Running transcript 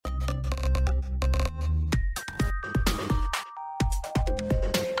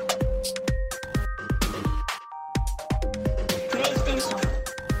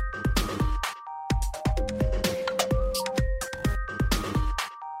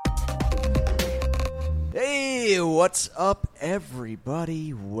Hey, what's up,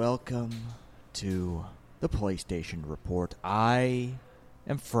 everybody? Welcome to the PlayStation Report. I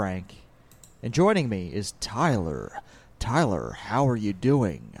am Frank, and joining me is Tyler. Tyler, how are you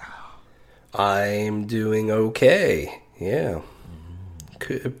doing? I'm doing okay. Yeah.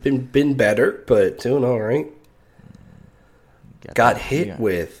 Could have been better, but doing all right. Got hit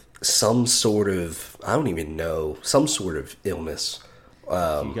with some sort of, I don't even know, some sort of illness.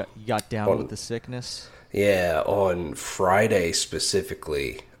 You got down with the sickness? Yeah, on Friday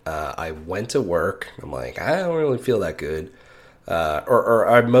specifically, I went to work. I'm like, I don't really feel that good. Let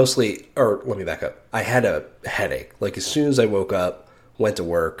me back up. I had a headache. Like, as soon as I woke up, went to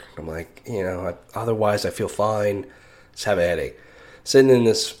work, I'm like, otherwise I feel fine. Just have a headache. Sitting in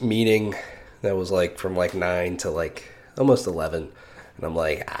this meeting that was like from like 9 to like almost 11. And I'm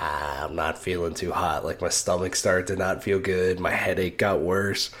like, I'm not feeling too hot. Like, my stomach started to not feel good. My headache got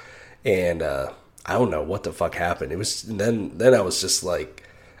worse. And, I don't know what the fuck happened. It was then I was just like,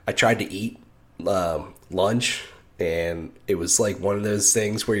 I tried to eat lunch, and it was like one of those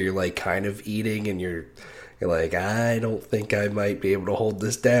things where you're like kind of eating, and you're like, I don't think I might be able to hold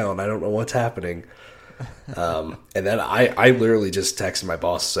this down. I don't know what's happening. And then I literally just texted my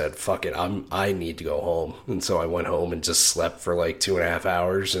boss and said, fuck it, I need to go home. And so I went home and just slept for like 2.5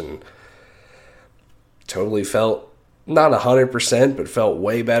 hours and totally felt not 100%, but felt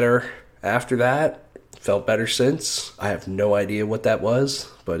way better after that. Felt better since. I have no idea what that was,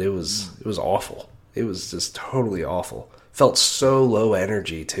 but it was awful. It was just totally awful. Felt so low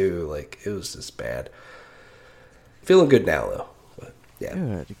energy too. Like, it was just bad. Feeling good now though. But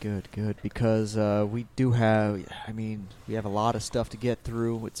yeah. Good. Because we do have, we have a lot of stuff to get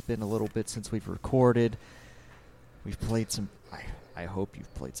through. It's been a little bit since we've recorded. We've played some. I hope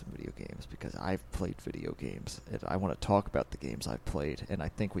you've played some video games, because I've played video games, and I want to talk about the games I've played, and I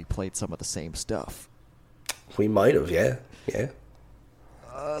think we played some of the same stuff. We might have, yeah.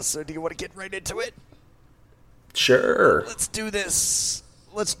 So do you want to get right into it? Sure. Let's do this.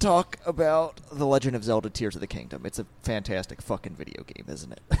 Let's talk about The Legend of Zelda Tears of the Kingdom. It's a fantastic fucking video game,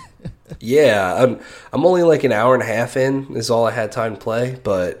 isn't it? Yeah, I'm only like an hour and a half in, is all I had time to play,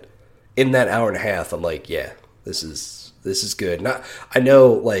 but in that hour and a half, I'm like, yeah, this is good. I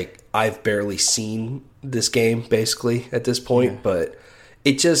know, like, I've barely seen this game, basically, at this point, but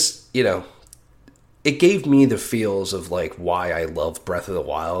it just, it gave me the feels of, like, why I love Breath of the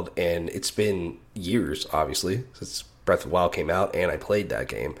Wild, and it's been years, obviously, since Breath of the Wild came out, and I played that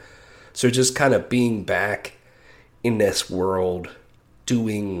game. So just kind of being back in this world,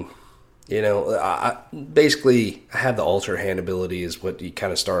 doing, I have the Ultra Hand ability is what you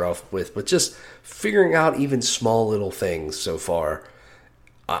kind of start off with, but just figuring out even small little things so far,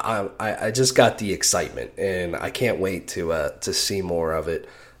 I just got the excitement, and I can't wait to see more of it.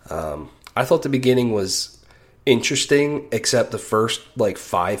 I thought the beginning was interesting, except the first like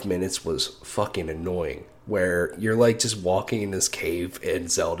 5 minutes was fucking annoying, where you're like just walking in this cave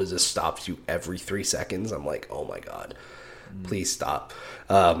and Zelda just stops you every 3 seconds. I'm like, oh my god, please stop.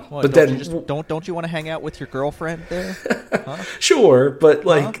 But then don't you want to hang out with your girlfriend there? Huh? Sure, but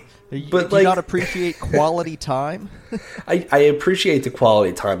like, you not appreciate quality time? I appreciate the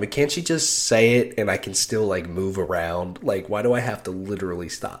quality time, but can't you just say it and I can still like move around? Like, why do I have to literally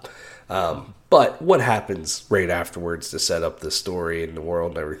stop? But what happens right afterwards to set up the story and the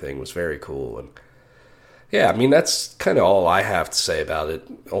world and everything was very cool. And yeah, that's kind of all I have to say about it,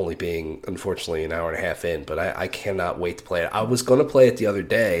 only being, unfortunately, an hour and a half in, but I cannot wait to play it. I was going to play it the other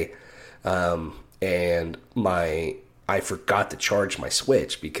day, and I forgot to charge my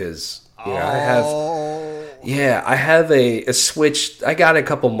Switch because, I have a Switch. I got it a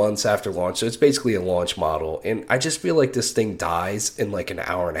couple months after launch, so it's basically a launch model, and I just feel like this thing dies in like an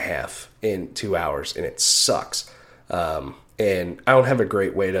hour and a half, in 2 hours, and it sucks. And I don't have a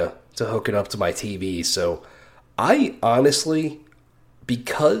great way to hook it up to my TV, so I honestly,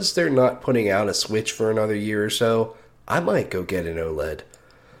 because they're not putting out a Switch for another year or so, I might go get an OLED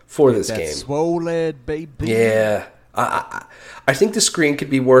for this game. OLED, baby. Yeah, I think the screen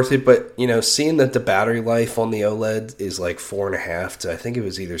could be worth it, but seeing that the battery life on the OLED is like 4.5 to, I think it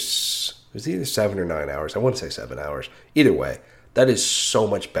was either 7 or 9 hours. I want to say 7 hours. Either way, that is so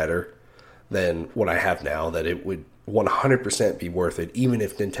much better than what I have now that it would 100% be worth it, even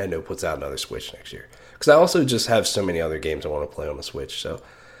if Nintendo puts out another Switch next year. Because I also just have so many other games I want to play on the Switch. So,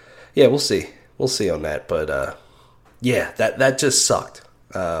 yeah, we'll see. We'll see on that. But, yeah, that just sucked.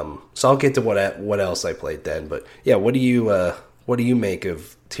 So I'll get to what else I played then. But, yeah, what do you make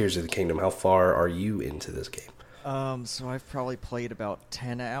of Tears of the Kingdom? How far are you into this game? So I've probably played about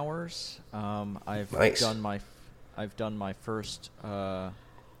 10 hours. I've Nice. done my first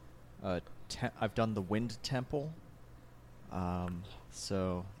I've done the Wind Temple.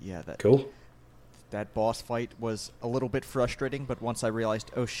 So yeah, Cool. that boss fight was a little bit frustrating, but once I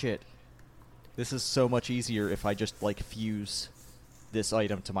realized, oh shit, this is so much easier if I just like fuse this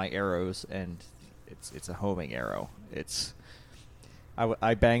item to my arrows, and it's a homing arrow.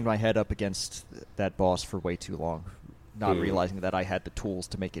 I banged my head up against that boss for way too long, not realizing that I had the tools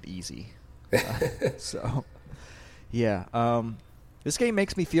to make it easy. So, yeah. This game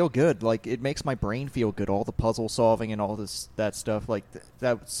makes me feel good. Like, it makes my brain feel good. All the puzzle solving and all that stuff. Like,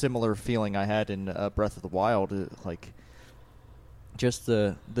 that similar feeling I had in Breath of the Wild. Like, just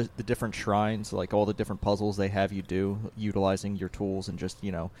the different shrines, like all the different puzzles they have you do, utilizing your tools and just,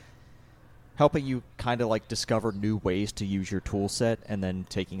 helping you kind of like discover new ways to use your tool set and then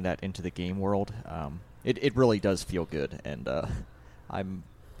taking that into the game world. It really does feel good, and I'm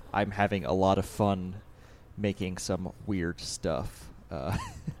having a lot of fun making some weird stuff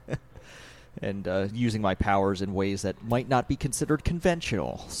and using my powers in ways that might not be considered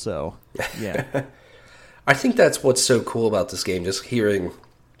conventional. So, yeah. I think that's what's so cool about this game, just hearing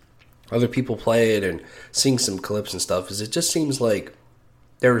other people play it and seeing some clips and stuff, is it just seems like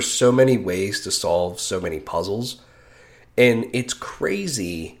there are so many ways to solve so many puzzles. And it's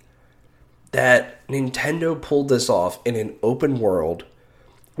crazy that Nintendo pulled this off in an open world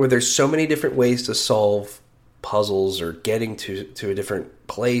where there's so many different ways to solve puzzles or getting to a different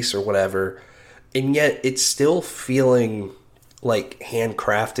place or whatever, and yet it's still feeling like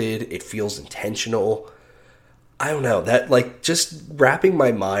handcrafted. It feels intentional. I don't know, that like just wrapping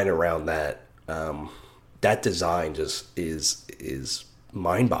my mind around that that design just is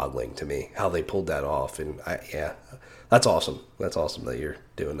mind-boggling to me, how they pulled that off. And that's awesome. That's awesome that you're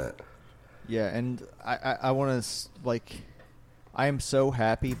doing that. Yeah, and I want to like, I am so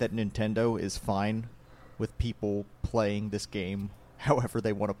happy that Nintendo is fine with people playing this game however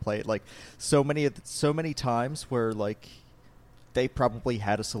they want to play it. Like, so many times where like they probably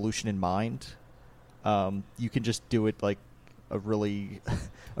had a solution in mind. You can just do it like a really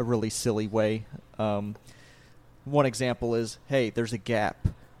silly way. One example is, hey, there's a gap.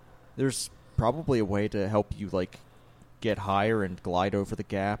 There's probably a way to help you like get higher and glide over the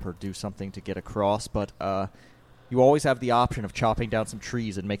gap or do something to get across, but you always have the option of chopping down some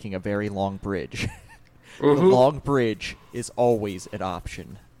trees and making a very long bridge. The long bridge is always an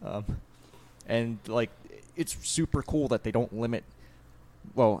option. And like, it's super cool that they don't limit,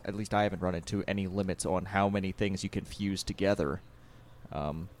 well, at least I haven't run into any limits on how many things you can fuse together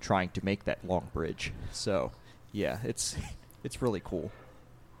trying to make that long bridge. So, yeah, it's really cool.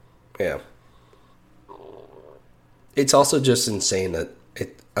 Yeah. It's also just insane that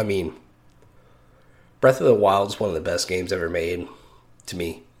Breath of the Wild is one of the best games ever made, to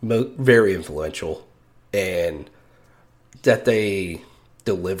me. Very influential. And that they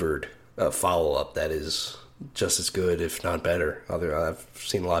delivered a follow-up that is just as good, if not better. I've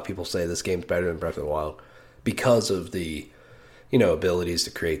seen a lot of people say this game's better than Breath of the Wild because of the, abilities,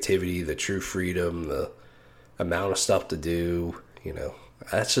 the creativity, the true freedom, the amount of stuff to do.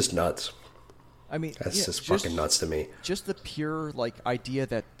 That's just nuts. I mean, that's just fucking nuts to me. Just the pure like idea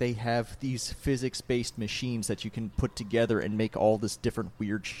that they have these physics-based machines that you can put together and make all this different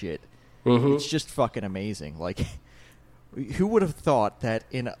weird shit. Mm-hmm. It's just fucking amazing. Like, who would have thought that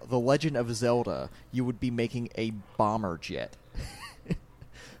in The Legend of Zelda you would be making a bomber jet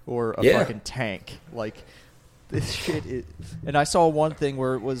or a fucking tank? Like, this shit is... And I saw one thing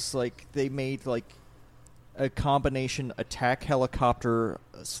where it was like they made like a combination attack helicopter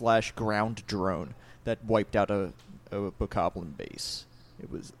 / ground drone that wiped out a bokoblin base.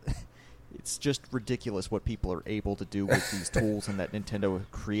 It's just ridiculous what people are able to do with these tools, and that Nintendo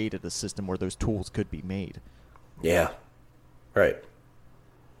created a system where those tools could be made. Yeah. Right.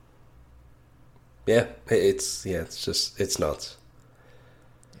 Yeah, it's nuts.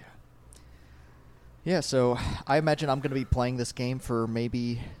 Yeah. Yeah, so I imagine I'm going to be playing this game for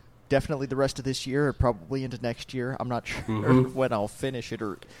definitely the rest of this year, or probably into next year. I'm not sure when I'll finish it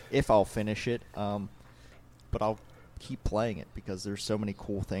or if I'll finish it, but I'll keep playing it because there's so many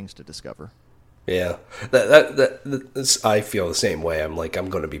cool things to discover. Yeah, I feel the same way. I'm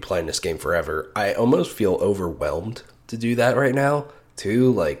going to be playing this game forever. I almost feel overwhelmed to do that right now,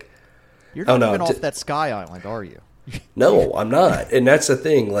 too. Like, you're not even off that Sky Island, are you? No, I'm not. And that's the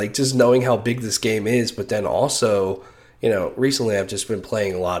thing. Like, just knowing how big this game is, but then also, recently I've just been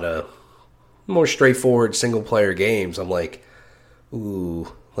playing a lot of more straightforward single-player games. I'm like,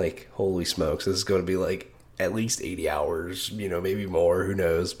 ooh, like, holy smokes, this is going to be like at least 80 hours, maybe more, who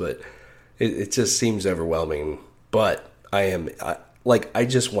knows, but it just seems overwhelming. But I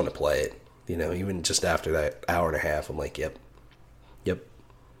just want to play it, even just after that hour and a half. I'm like, yep,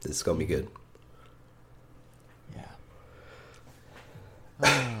 this is going to be good.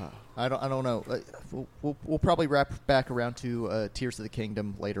 I don't know. We'll probably wrap back around to Tears of the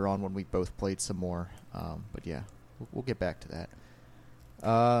Kingdom later on when we both played some more. But yeah, we'll get back to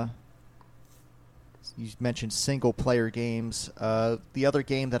that. You mentioned single player games. The other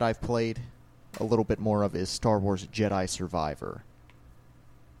game that I've played a little bit more of is Star Wars Jedi Survivor.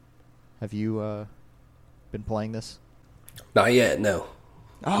 Have you been playing this? Not yet, no.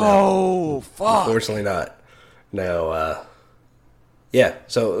 Oh, no. Fuck. Unfortunately not. No, yeah,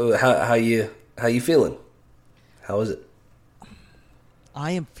 so how you feeling? How is it?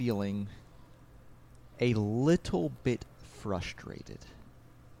 I am feeling a little bit frustrated.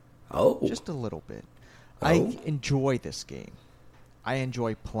 Oh. Just a little bit. Oh. I enjoy this game. I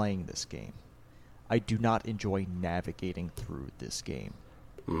enjoy playing this game. I do not enjoy navigating through this game.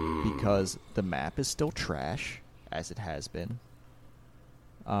 Because the map is still trash, as it has been.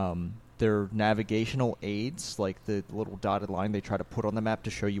 Their navigational aids, like the little dotted line they try to put on the map to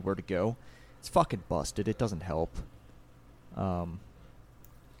show you where to go, it's fucking busted. It doesn't help. And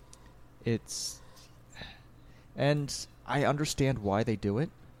I understand why they do it,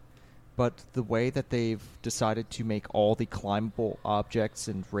 but the way that they've decided to make all the climbable objects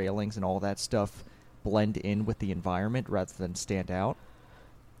and railings and all that stuff blend in with the environment rather than stand out,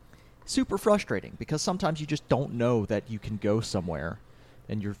 super frustrating, because sometimes you just don't know that you can go somewhere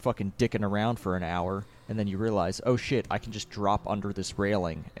and you're fucking dicking around for an hour and then you realize, oh shit, I can just drop under this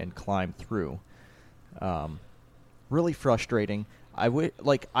railing and climb through. Really frustrating. I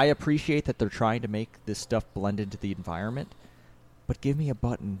appreciate that they're trying to make this stuff blend into the environment, but give me a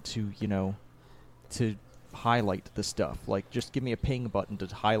button to, to highlight the stuff. Like, just give me a ping button to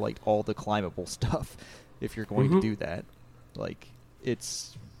highlight all the climbable stuff if you're going to do that. Like,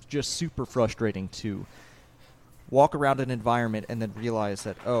 it's just super frustrating to walk around an environment and then realize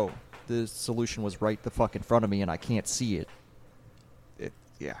that, oh, the solution was right the fuck in front of me and I can't see it. I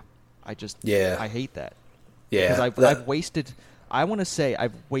hate that. Yeah. Because I've wasted, I want to say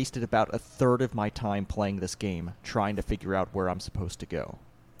I've wasted about a third of my time playing this game trying to figure out where I'm supposed to go.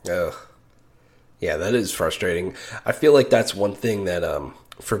 Ugh. Yeah, that is frustrating. I feel like that's one thing that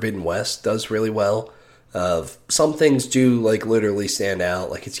Forbidden West does really well. Some things do like literally stand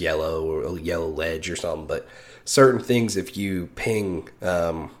out, like it's yellow or a yellow ledge or something, but certain things, if you ping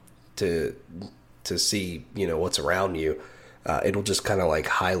to see what's around you, it'll just kind of like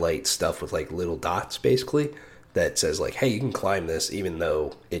highlight stuff with like little dots basically that says like, hey, you can climb this even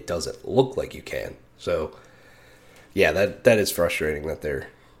though it doesn't look like you can. So yeah, that is frustrating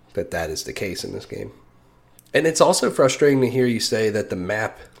that is the case in this game. And it's also frustrating to hear you say that the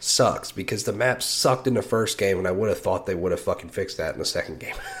map sucks, because the map sucked in the first game, and I would have thought they would have fucking fixed that in the second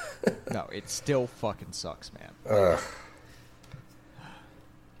game. No, it still fucking sucks, man.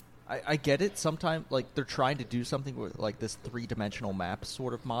 I get it. Sometimes, like, they're trying to do something with, like, this three-dimensional map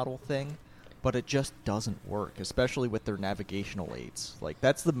sort of model thing, but it just doesn't work, especially with their navigational aids. Like,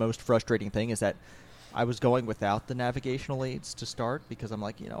 that's the most frustrating thing, is that I was going without the navigational aids to start, because I'm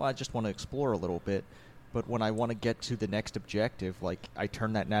like, I just want to explore a little bit. But when I want to get to the next objective, like, I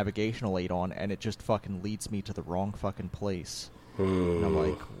turn that navigational aid on, and it just fucking leads me to the wrong fucking place. And I'm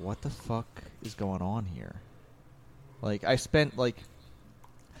like, what the fuck is going on here? Like, I spent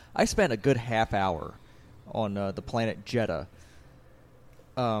a good half hour on the planet Jeddah,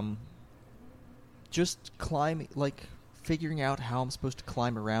 just climbing, like, figuring out how I'm supposed to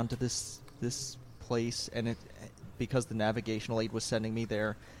climb around to this place, and because the navigational aid was sending me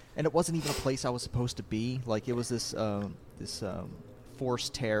there. And it wasn't even a place I was supposed to be. Like, it was this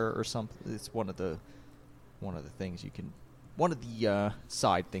forced tear or something. It's one of the things you can, one of the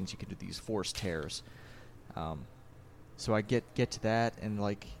side things you can do, these forced tears. So I get to that, and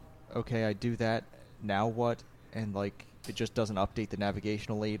like, okay, I do that. Now what? And like, it just doesn't update the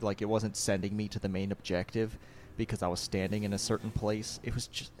navigational aid. Like, it wasn't sending me to the main objective because I was standing in a certain place. It was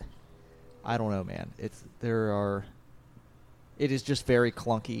just, I don't know, man. It is just very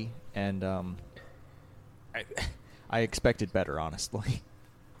clunky, and I expected better, honestly.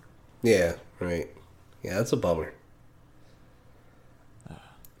 Yeah, right. Yeah, that's a bummer.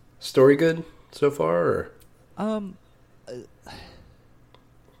 Story good so far, or?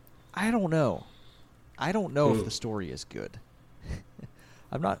 I don't know. I don't know if the story is good.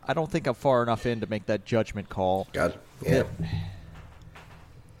 I don't think I'm far enough in to make that judgment call. God, yeah.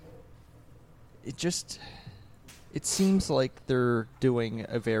 It seems like they're doing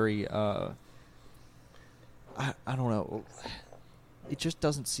a very, I don't know. It just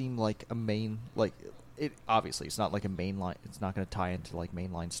doesn't seem like a main, like, it obviously it's not like a mainline, it's not going to tie into like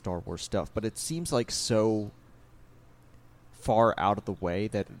mainline Star Wars stuff, but it seems like so far out of the way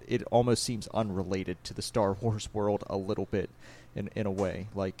that it almost seems unrelated to the Star Wars world a little bit in a way.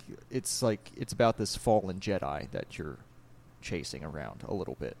 Like it's about this fallen Jedi that you're chasing around a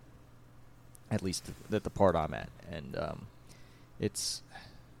little bit. At least the part I'm at. And it's...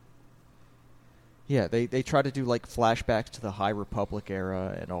 Yeah, they try to do like flashbacks to the High Republic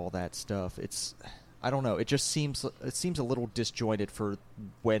era and all that stuff. It's... I don't know. It just seems a little disjointed for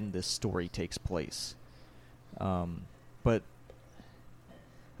when this story takes place. But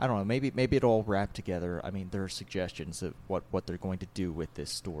I don't know. Maybe it all wrapped together. I mean, there are suggestions of what they're going to do with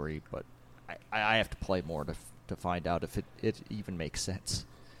this story, but I have to play more to find out if it even makes sense.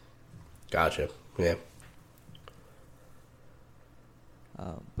 Gotcha. Yeah.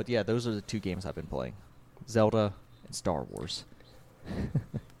 But yeah, those are the two games I've been playing: Zelda and Star Wars.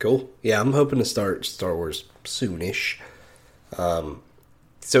 Cool. Yeah, I'm hoping to start Star Wars soonish.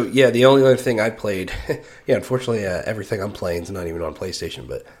 So yeah, the only other thing I played, yeah, unfortunately, everything I'm playing is not even on PlayStation,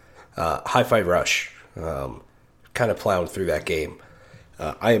 but Hi-Fi Rush. Kind of plowing through that game.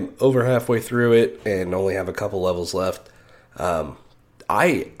 I am over halfway through it and only have a couple levels left.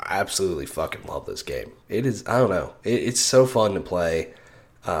 I absolutely fucking love this game. It is, I don't know, it's so fun to play.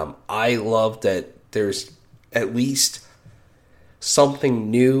 I love that there's at least something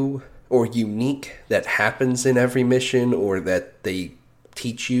new or unique that happens in every mission, or that they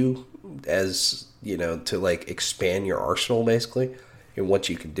teach you as, you know, to like expand your arsenal basically and what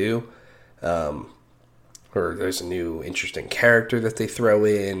you can do. Or there's a new interesting character that they throw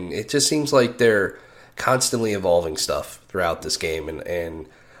in. It just seems like they're constantly evolving stuff throughout this game, and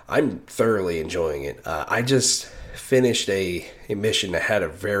I'm thoroughly enjoying it. I just finished a mission that had a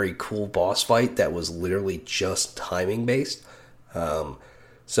very cool boss fight that was literally just timing based.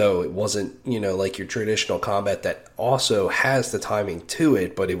 So it wasn't, you know, like your traditional combat that also has the timing to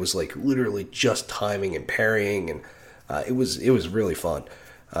it, but it was like literally just timing and parrying, and it was really fun.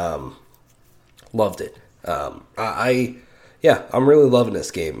 Loved it. I'm really loving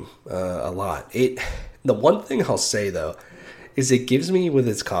this game a lot. The one thing I'll say though is it gives me with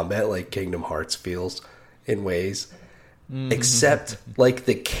its combat like Kingdom Hearts feels in ways. Except, like,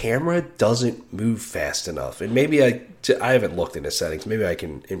 the camera doesn't move fast enough. And maybe I haven't looked into settings. Maybe I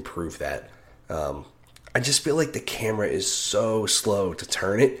can improve that. I just feel like the camera is so slow to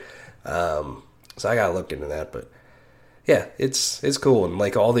turn it. So I gotta look into that. But, yeah, it's cool. And,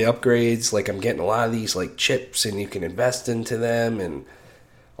 like, all the upgrades, like, I'm getting a lot of these, like, chips, and you can invest into them. And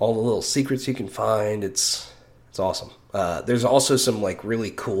all the little secrets you can find. It's awesome. There's also some, like,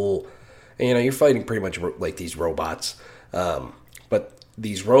 really cool... You know, you're fighting pretty much, like, these robots. But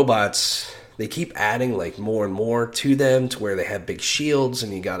these robots, they keep adding like more and more to them to where they have big shields,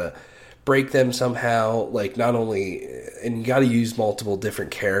 and you gotta break them somehow. Like, not only, and you gotta use multiple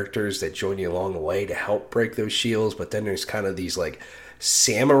different characters that join you along the way to help break those shields. But then there's kind of these like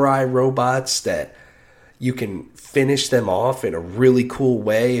samurai robots that you can finish them off in a really cool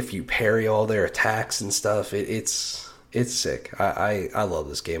way if you parry all their attacks and stuff. It's sick. I love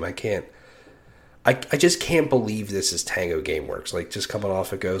this game. I just can't believe this is Tango Gameworks, like just coming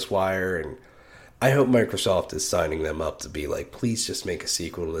off of Ghostwire, and I hope Microsoft is signing them up to be like, please just make a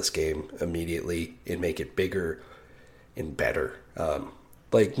sequel to this game immediately and make it bigger and better.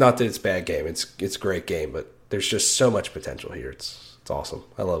 Like, not that it's a bad game, it's a great game, but there's just so much potential here. It's awesome.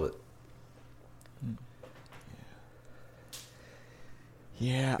 I love it.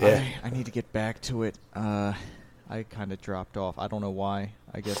 Yeah. I need to get back to it. I kind of dropped off. I don't know why.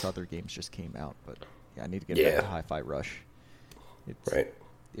 I guess other games just came out, but yeah, I need to get back to Hi-Fi Rush.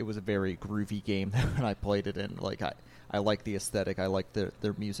 It was a very groovy game when I played it, and like I like the aesthetic. I like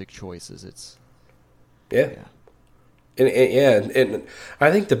their music choices. It's And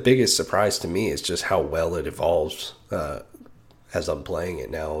I think the biggest surprise to me is just how well it evolves as I'm playing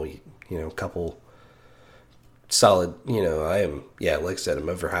it now. You know, a couple solid, you know, I am, like I said, I'm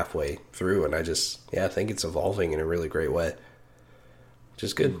over halfway through, and I think it's evolving in a really great way, which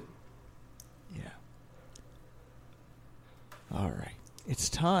is good. Yeah. All right. It's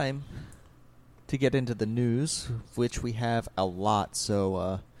time to get into the news, which we have a lot,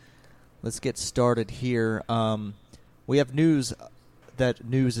 so let's get started here. We have news that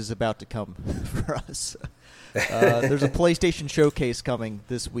news is about to come for us. There's a PlayStation showcase coming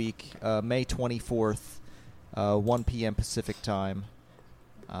this week, May 24th. 1 p.m. Pacific time.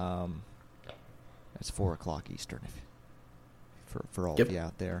 That's 4 o'clock Eastern for all of you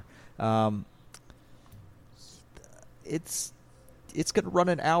out there. It's going to run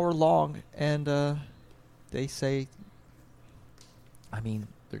an hour long, and they say, I mean,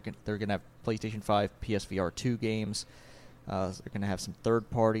 they're going to have PlayStation 5, PSVR 2 games. They're going to have some third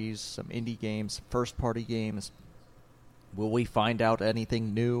parties, some indie games, some first party games. Will we find out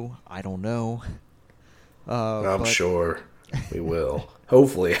anything new? I don't know. I'm sure we will.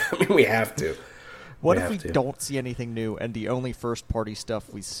 Hopefully. I mean, we have to. What if we don't see anything new and the only first-party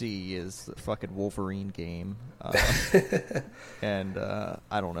stuff we see is the fucking Wolverine game? And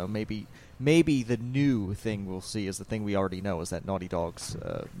I don't know. Maybe the new thing we'll see is the thing we already know, is that Naughty Dog's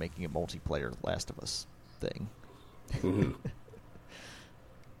making a multiplayer Last of Us thing. Mm-hmm.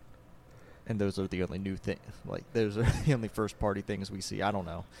 And those are the only new thing. Like, those are the only first-party things we see. I don't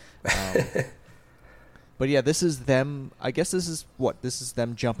know. But yeah, this is them. I guess this is what? This is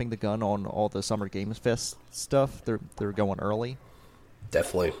them jumping the gun on all the Summer Games Fest stuff. They're going early.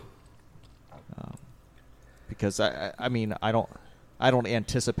 Definitely. Because I mean, I don't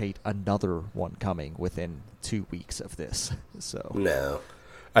anticipate another one coming within 2 weeks of this. So no,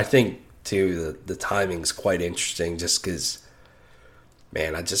 I think too the timing's quite interesting. Just because,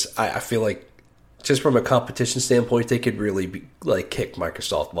 man, I feel like just from a competition standpoint, they could really be like kick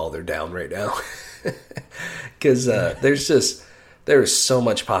Microsoft while they're down right now. Because there is so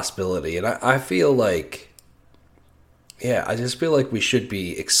much possibility, and I feel like, yeah, I just feel like we should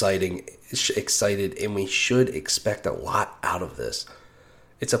be excited, and we should expect a lot out of this.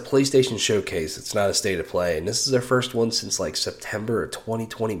 It's a PlayStation showcase. It's not a state of play, and this is their first one since like September of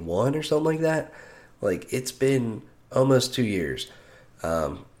 2021 or something like that. Like, it's been almost 2 years.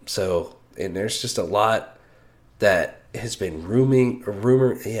 So, and there's just a lot that has been I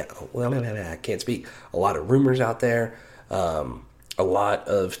can't speak. A lot of rumors out there. A lot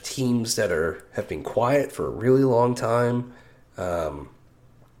of teams that have been quiet for a really long time.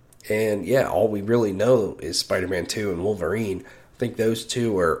 And yeah, all we really know is Spider-Man 2 and Wolverine. I think those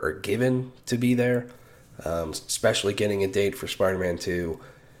two are given to be there. Especially getting a date for Spider-Man 2.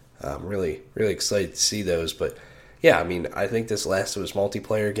 Really, really excited to see those. But yeah, I mean, I think this Last of Us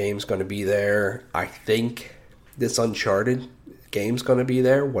multiplayer game is going to be there. I think this Uncharted game's going to be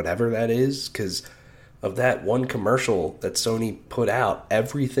there, whatever that is, because of that one commercial that Sony put out.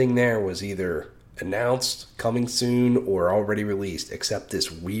 Everything there was either announced, coming soon, or already released, except this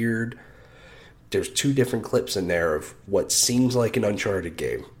weird... There's 2 different clips in there of what seems like an Uncharted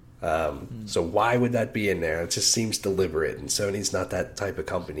game. So why would that be in there? It just seems deliberate, and Sony's not that type of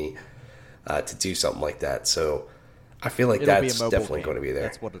company to do something like that. So I feel like that's definitely going to be there.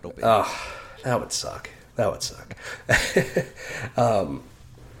 That's what it'll be. Oh, that would suck.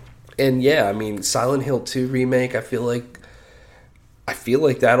 And yeah, I mean, Silent Hill 2 remake, I feel like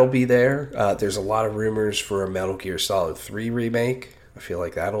that'll be there. There's a lot of rumors for a Metal Gear Solid 3 remake. I feel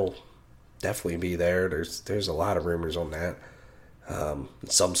like that'll definitely be there. There's a lot of rumors on that.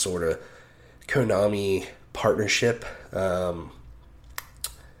 Some sort of Konami partnership.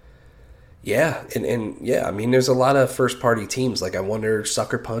 Yeah, and yeah, I mean, there's a lot of first-party teams. Like, I wonder,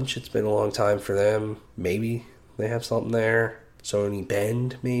 Sucker Punch, it's been a long time for them. Maybe they have something there. Sony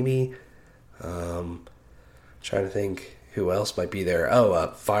Bend, maybe. Trying to think who else might be there.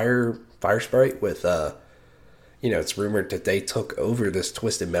 Oh, Fire Sprite with, it's rumored that they took over this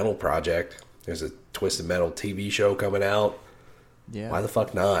Twisted Metal project. There's a Twisted Metal TV show coming out. Yeah. Why the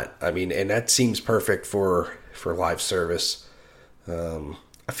fuck not? I mean, and that seems perfect for live service.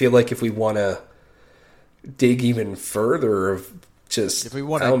 I feel like if we want to dig even further if we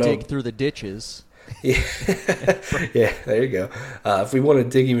want to dig through the ditches. Yeah, yeah, there you go. If we want to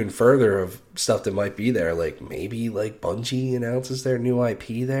dig even further of stuff that might be there, like maybe like Bungie announces their new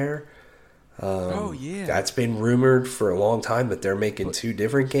IP there. Oh yeah, that's been rumored for a long time that they're making 2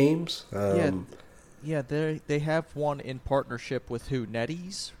 different games. Yeah, they have one in partnership with who?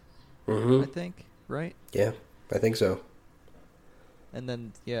 NetEase, I think, right? Yeah, I think so. And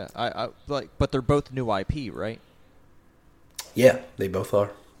then but they're both new IP, right? Yeah, they both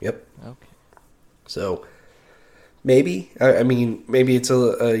are. Yep. Okay. So maybe maybe it's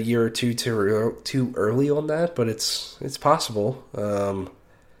a year or two too early on that, but it's possible.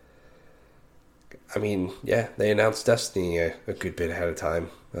 I mean, yeah, they announced Destiny a good bit ahead of time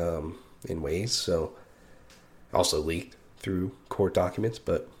in ways, so also leaked through court documents.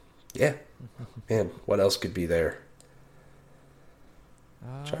 But yeah, man, what else could be there?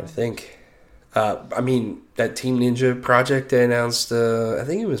 Trying to think. I mean, that Team Ninja project they announced, I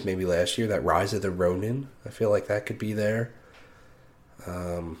think it was maybe last year, that Rise of the Ronin. I feel like that could be there.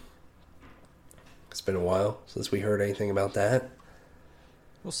 It's been a while since we heard anything about that.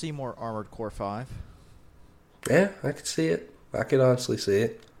 We'll see more Armored Core 5. Yeah, I could see it. I could honestly see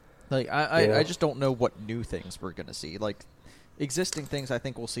it. Like, I just don't know what new things we're going to see. Like, existing things, I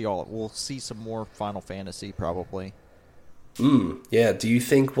think we'll see We'll see some more Final Fantasy, probably. Yeah, do you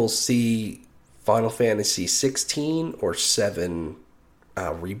think we'll see Final Fantasy 16 or 7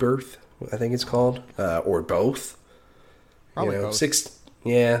 Rebirth, I think it's called, or both? Probably You know, both. six.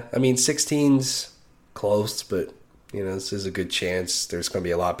 Yeah, I mean, 16's close, but this is a good chance. There's going to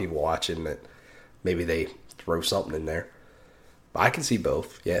be a lot of people watching that maybe they throw something in there. I can see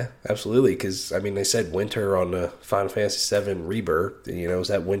both. Yeah, absolutely. Because I mean, they said winter on the Final Fantasy VII Rebirth. Is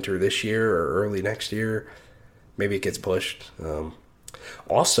that winter this year or early next year? Maybe it gets pushed.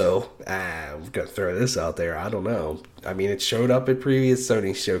 Also, I'm gonna throw this out there. I don't know. I mean, it showed up at previous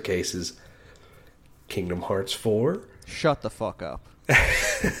Sony showcases. Kingdom Hearts 4. Shut the fuck up.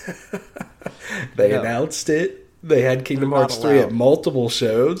 They No. announced it. They had Kingdom They're not Hearts 3 at allowed. multiple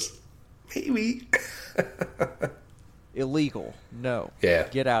shows. Maybe. Illegal. No. Yeah.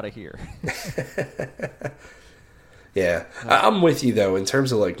 Get out of here. Yeah. I'm with you, though, in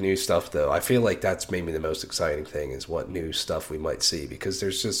terms of, like, new stuff, though. I feel like that's maybe the most exciting thing is what new stuff we might see, because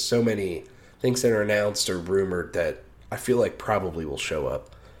there's just so many things that are announced or rumored that I feel like probably will show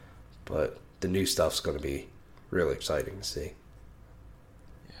up. But the new stuff's going to be really exciting to see.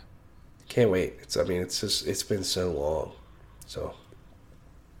 Yeah. Can't wait. It's been so long. So.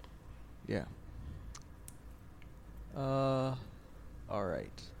 Yeah. All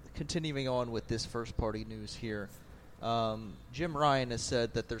right. Continuing on with this first-party news here, Jim Ryan has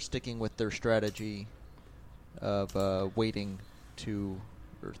said that they're sticking with their strategy of waiting 2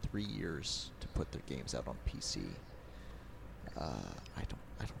 or 3 years to put their games out on PC. I don't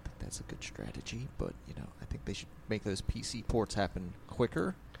think that's a good strategy, but I think they should make those PC ports happen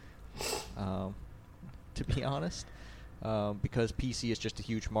quicker. To be honest. Because PC is just a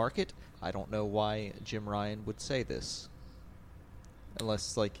huge market. I don't know why Jim Ryan would say this.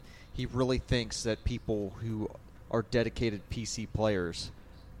 Unless, he really thinks that people who are dedicated PC players...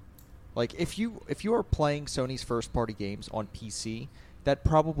 if you are playing Sony's first-party games on PC, that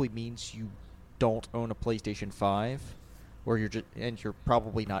probably means you don't own a PlayStation 5, or you're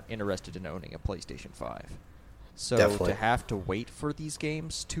probably not interested in owning a PlayStation 5. So Definitely. to have to wait for these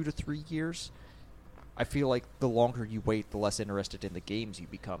games 2 to 3 years... I feel like the longer you wait, the less interested in the games you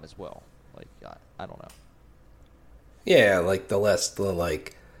become as well. I don't know. Yeah, the less I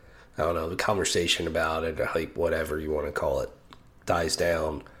don't know, the conversation about it, whatever you want to call it, dies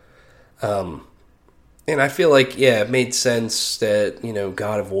down. And I feel like, it made sense that,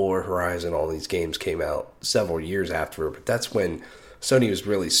 God of War, Horizon, all these games came out several years after, but that's when Sony was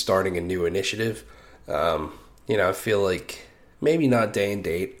really starting a new initiative. I feel like maybe not day and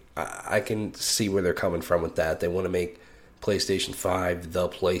date. I can see where they're coming from with that. They want to make PlayStation 5 the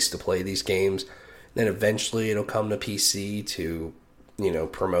place to play these games. Then eventually it'll come to PC to,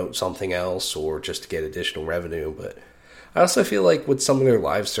 promote something else or just to get additional revenue. But I also feel like with some of their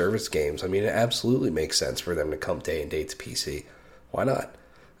live service games, it absolutely makes sense for them to come day and date to PC. Why not?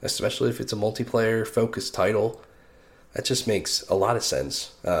 Especially if it's a multiplayer focused title. That just makes a lot of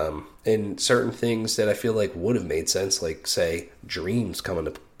sense. And certain things that I feel like would have made sense, like, say, Dreams coming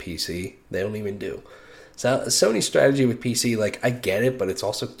to PC, they don't even do. So Sony's strategy with PC, I get it, but it's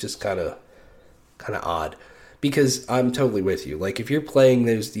also just kind of odd. Because I'm totally with you. If you're playing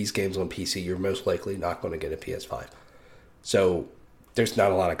these games on PC, you're most likely not going to get a PS5. So there's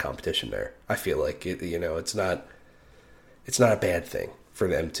not a lot of competition there. I feel like it's not a bad thing for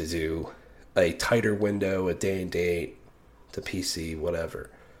them to do a tighter window, a day and date to PC, whatever.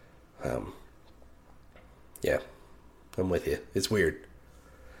 Yeah, I'm with you. It's weird.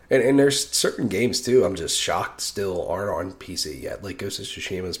 And there's certain games, too, I'm just shocked still aren't on PC yet. Ghost of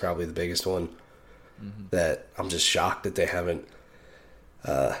Tsushima is probably the biggest one that I'm just shocked that they haven't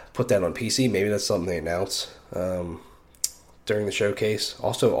put that on PC. Maybe that's something they announce during the showcase.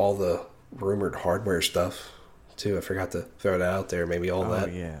 Also, all the rumored hardware stuff, too. I forgot to throw that out there. Maybe all that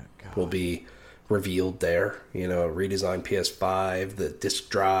will be revealed there. A redesigned PS5, the disc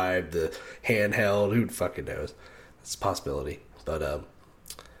drive, the handheld. Who fucking knows? It's a possibility. But,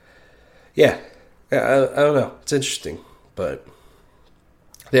 yeah, I don't know. It's interesting. But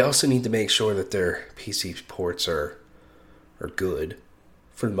they also need to make sure that their PC ports are good.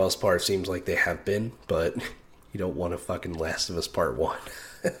 For the most part, it seems like they have been. But you don't want a fucking Last of Us Part 1.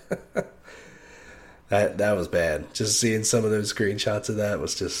 That was bad. Just seeing some of those screenshots of that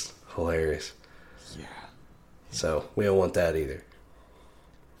was just hilarious. Yeah. So we don't want that either.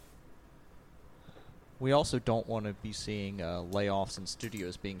 We also don't want to be seeing layoffs and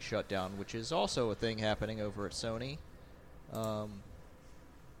studios being shut down, which is also a thing happening over at Sony.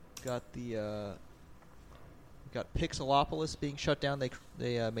 Got Pixelopolis being shut down.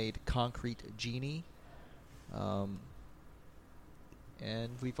 They made Concrete Genie. And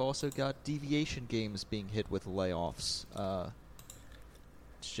we've also got Deviation Games being hit with layoffs.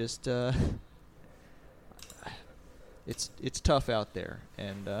 It's just it's tough out there,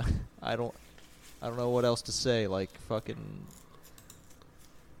 and I don't I don't know what else to say. Like, fucking,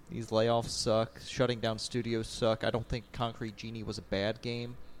 these layoffs suck. Shutting down studios suck. I don't think Concrete Genie was a bad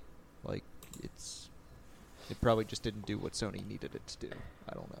game. Like, it probably just didn't do what Sony needed it to do.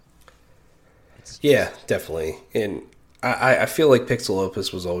 I don't know. Yeah, definitely. And I feel like Pixel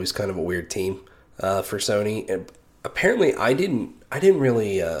Opus was always kind of a weird team for Sony. And apparently, I didn't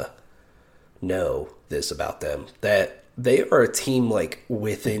really know this about them, that they are a team like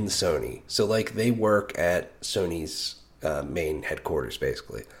within Sony. So like they work at Sony's main headquarters,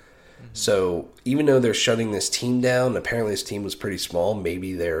 basically. Mm-hmm. So even though they're shutting this team down, apparently this team was pretty small.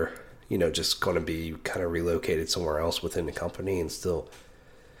 Maybe they're just going to be kind of relocated somewhere else within the company and still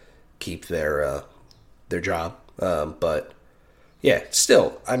keep their job. But yeah,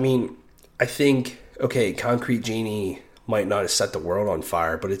 still, I mean, I think, okay, Concrete Genie might not have set the world on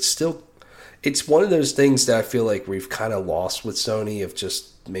fire, but it's one of those things that I feel like we've kind of lost with Sony, of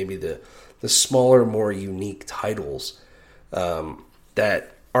just maybe the smaller, more unique titles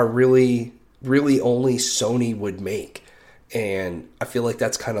that are really, really only Sony would make. And I feel like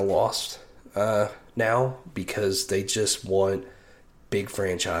that's kind of lost now, because they just want big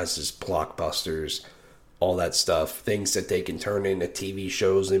franchises, blockbusters, all that stuff, things that they can turn into TV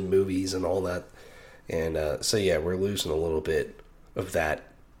shows and movies and all that. And so yeah, we're losing a little bit of that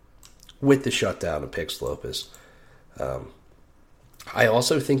with the shutdown of Pixel Opus. I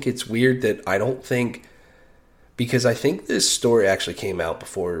also think it's weird that because I think this story actually came out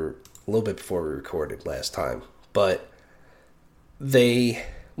a little bit before we recorded last time, but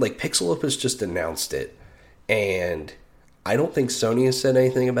Pixel Opus just announced it, and I don't think Sony has said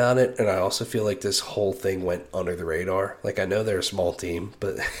anything about it, and I also feel like this whole thing went under the radar. Like, I know they're a small team,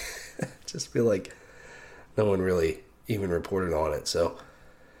 but I just feel like no one really even reported on it. So,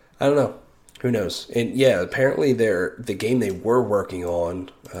 I don't know. Who knows? And yeah, apparently the game they were working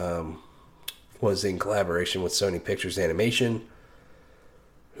on was in collaboration with Sony Pictures Animation.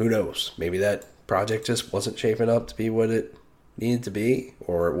 Who knows? Maybe that project just wasn't shaping up to be what it needed to be,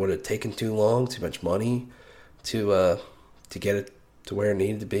 or it would have taken too long, too much money to get it to where it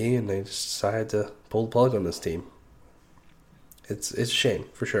needed to be, and they just decided to pull the plug on this team. It's a shame,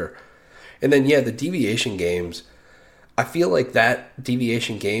 for sure. And then, yeah, the Deviation Games, I feel like that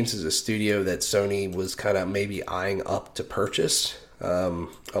Deviation Games is a studio that Sony was kind of maybe eyeing up to purchase. A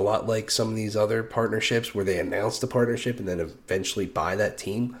lot like some of these other partnerships where they announce the partnership and then eventually buy that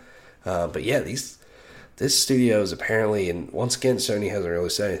team. But yeah, this studio is apparently, and once again, Sony hasn't really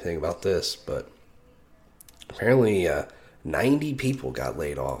said anything about this, but apparently 90 people got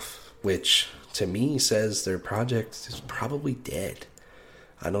laid off, which to me says their project is probably dead.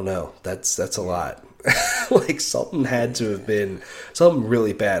 I don't know. That's a lot. Like, something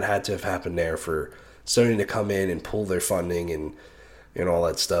really bad had to have happened there for Sony to come in and pull their funding and all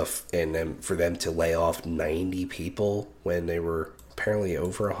that stuff, and then for them to lay off 90 people when they were apparently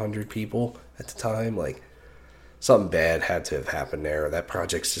over 100 people at the time. Like, something bad had to have happened there. That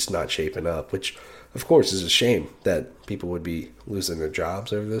project's just not shaping up, which, of course, is a shame that people would be losing their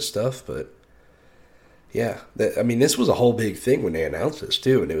jobs over this stuff. But yeah, this was a whole big thing when they announced this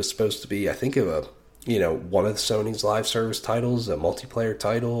too, and it was supposed to be, I think, one of Sony's live service titles, a multiplayer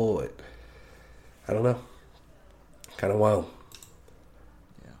title. I don't know, kind of wild.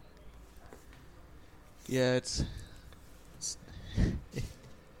 Yeah, it's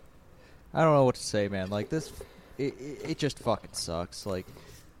I don't know what to say, man. Like, this, it just fucking sucks. Like,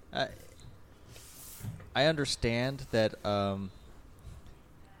 I understand that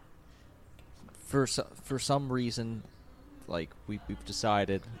for some reason, like, we've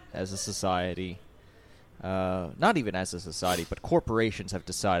decided as a society, not even as a society, but corporations have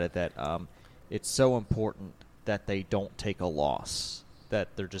decided that it's so important that they don't take a loss,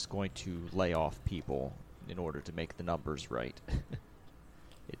 that they're just going to lay off people in order to make the numbers right.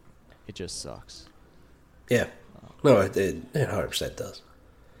 It just sucks. Yeah. No, it 100% does.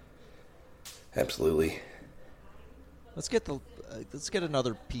 Absolutely. Let's get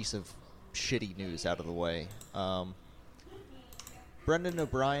another piece of shitty news out of the way. Brendan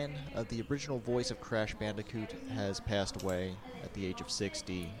O'Brien, the original voice of Crash Bandicoot, has passed away at the age of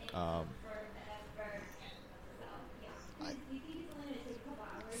 60.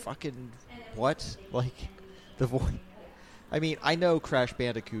 Fucking what? Like, the voice. I mean, I know Crash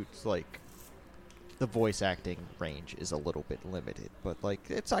Bandicoot's, like, the voice acting range is a little bit limited, but, like,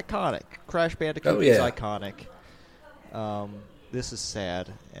 it's iconic. Crash Bandicoot is iconic. This is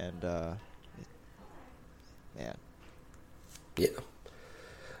sad, and man. Yeah,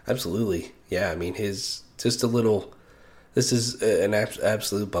 absolutely. Yeah, I mean, this is an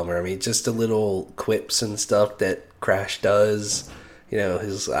absolute bummer. I mean, just a little quips and stuff that Crash does,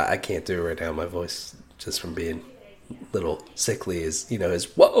 his I can't do it right now. My voice just from being little sickly is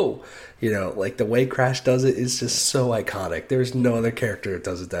whoa, like the way Crash does it is just so iconic. There's no other character that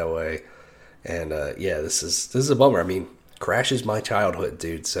does it that way. And this is a bummer. I mean, Crash is my childhood,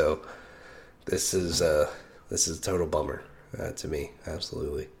 dude. So this is a total bummer to me.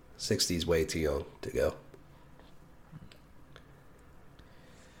 Absolutely, 60's way too young to go.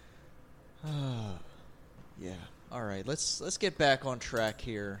 Yeah. All right. Let's get back on track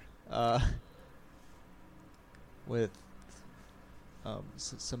here. With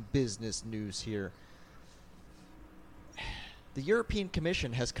some business news here. The European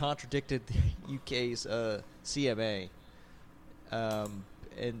Commission has contradicted the UK's CMA,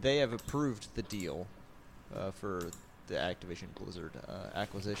 and they have approved the deal for the Activision Blizzard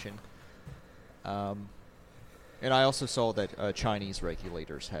acquisition. And I also saw that Chinese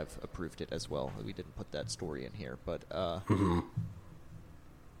regulators have approved it as well. We didn't put that story in here, but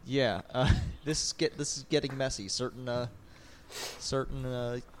yeah, this is getting messy. Certain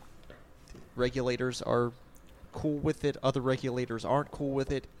regulators are cool with it. Other regulators aren't cool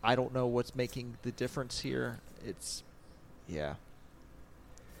with it. I don't know what's making the difference here. It's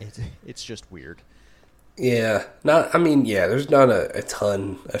just weird. Yeah, there's not a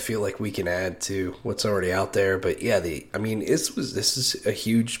ton I feel like we can add to what's already out there, but yeah, this is a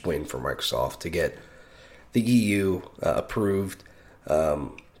huge win for Microsoft to get the EU approved.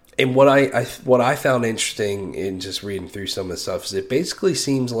 And what I found interesting in just reading through some of the stuff is it basically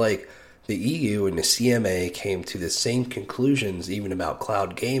seems like the EU and the CMA came to the same conclusions even about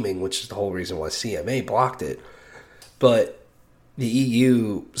cloud gaming, which is the whole reason why CMA blocked it. But the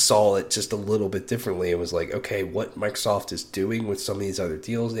EU saw it just a little bit differently and was like, okay, what Microsoft is doing with some of these other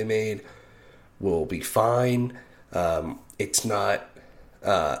deals they made will be fine. It's not,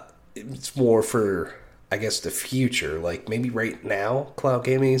 it's more for, I guess, the future. Like maybe right now, cloud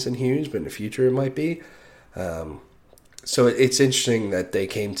gaming isn't huge, but in the future it might be. So it's interesting that they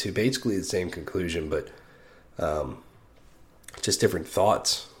came to basically the same conclusion, but just different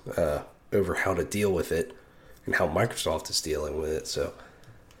thoughts over how to deal with it and how Microsoft is dealing with it. So,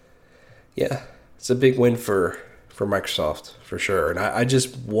 yeah, it's a big win for Microsoft, for sure. And I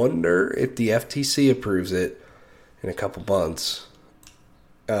just wonder if the FTC approves it in a couple months.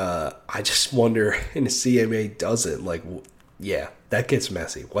 I just wonder, and the CMA doesn't. Like, yeah, that gets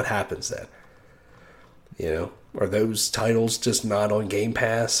messy. What happens then? Are those titles just not on Game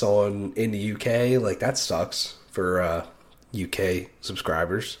Pass in the UK? Like, that sucks for UK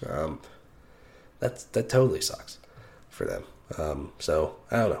subscribers. That totally sucks for them. So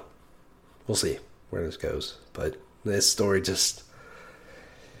I don't know. We'll see where this goes. But this story just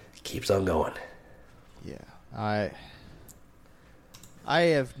keeps on going. Yeah, I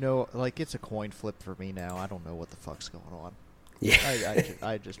have no, it's a coin flip for me now. I don't know what the fuck's going on. Yeah,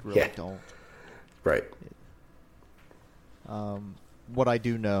 I just really don't. Right. What I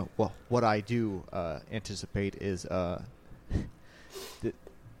do know, what I do anticipate is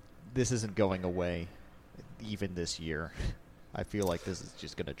this isn't going away even this year. I feel like this is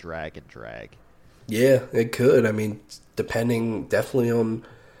just going to drag and drag. Yeah, it could. I mean, depending definitely on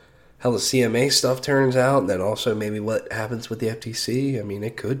how the CMA stuff turns out, and then also maybe what happens with the FTC. I mean,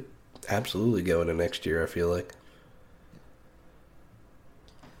 it could absolutely go into next year, I feel like.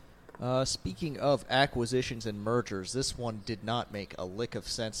 Speaking of acquisitions and mergers, this one did not make a lick of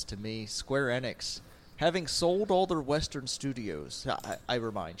sense to me. Square Enix, having sold all their Western studios, I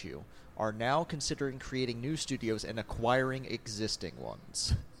remind you, are now considering creating new studios and acquiring existing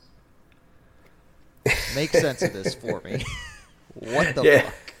ones. Make sense of this for me. What the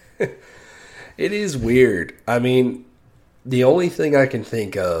fuck? It is weird. I mean, the only thing I can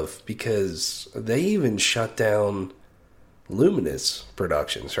think of, because they even shut down Luminous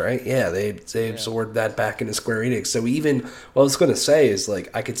Productions, right? Yeah, they absorbed that back into Square Enix. So even, what I was going to say is,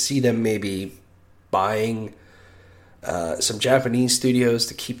 I could see them maybe buying some Japanese studios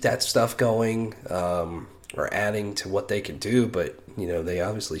to keep that stuff going, or adding to what they can do, but, they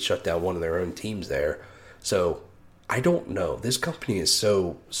obviously shut down one of their own teams there. So, I don't know. This company is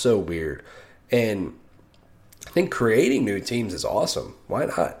so weird. And I think creating new teams is awesome. Why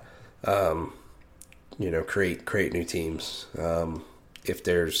not? Create new teams.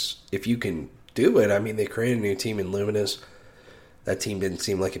 If you can do it, I mean, they created a new team in Luminous. That team didn't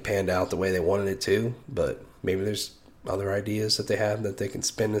seem like it panned out the way they wanted it to, but maybe there's other ideas that they have that they can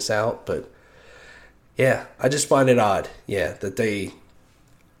spin this out. But yeah, I just find it odd. Yeah, that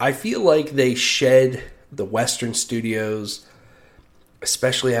I feel like they shed the Western studios,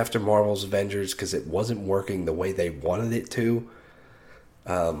 especially after Marvel's Avengers, because it wasn't working the way they wanted it to.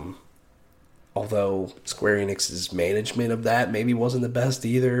 Although Square Enix's management of that maybe wasn't the best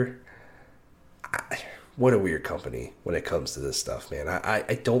either. What a weird company when it comes to this stuff, man.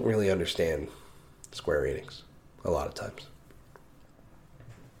 I don't really understand Square Enix a lot of times.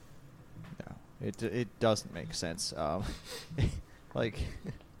 No, it doesn't make sense. Like,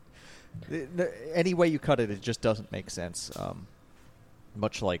 any way you cut it, it just doesn't make sense.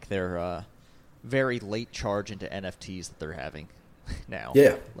 Much like their very late charge into NFTs that they're having now.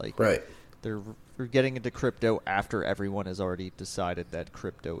 Yeah, like right. They're getting into crypto after everyone has already decided that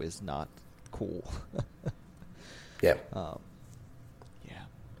crypto is not cool. Yeah. Yeah.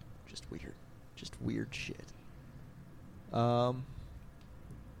 Just weird shit.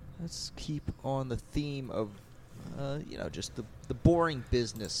 Let's keep on the theme of, just the boring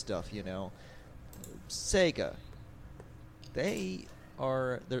business stuff, Sega.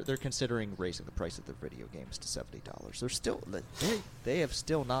 They're considering raising the price of their video games to $70. They have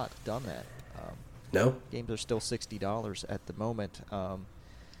still not done that. No? Games are still $60 at the moment,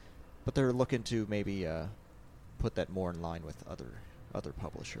 but they're looking to maybe put that more in line with other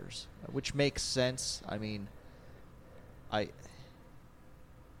publishers, which makes sense. I mean, I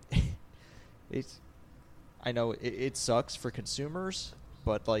know it sucks for consumers,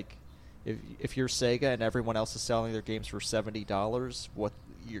 but like, if you're Sega and everyone else is selling their games for $70, what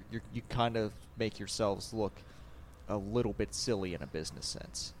you kind of make yourselves look a little bit silly in a business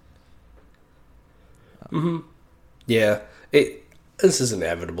sense. Yeah. This is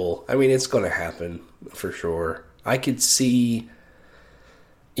inevitable. I mean, it's going to happen for sure. I could see,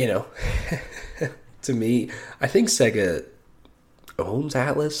 to me, I think Sega owns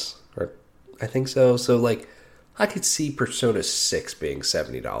Atlas, or I think so. So, like, I could see Persona 6 being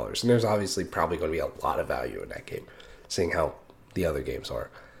 $70. And there's obviously probably going to be a lot of value in that game, seeing how the other games are.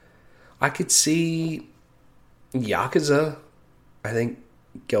 I could see Yakuza, I think,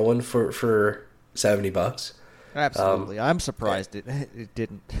 going for $70. Absolutely. I'm surprised it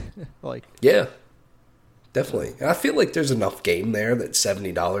didn't. Yeah, definitely. I feel like there's enough game there that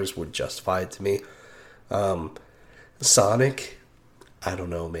 $70 would justify it to me. Sonic, I don't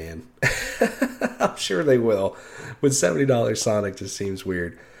know, man. I'm sure they will. With $70, Sonic just seems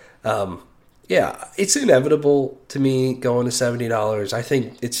weird. Yeah, it's inevitable to me going to $70. I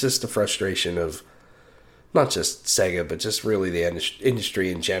think it's just a frustration of not just Sega, but just really the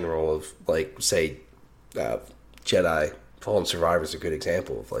industry in general of, like, say, Jedi Fallen Survivor is a good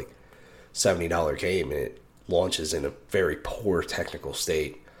example of, like, $70 game and it launches in a very poor technical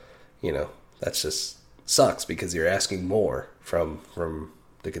state. That's just sucks because you're asking more from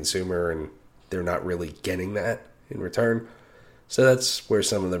the consumer and they're not really getting that in return. So that's where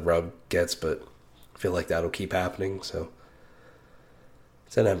some of the rub gets, but I feel like that'll keep happening. So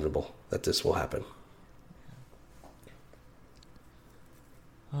it's inevitable that this will happen.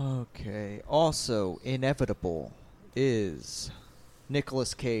 Okay. Also, inevitable is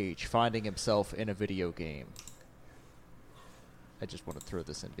Nicolas Cage finding himself in a video game. I just want to throw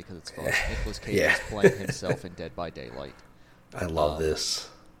this in because it's fun. Nicolas Cage is playing himself in Dead by Daylight. I love this.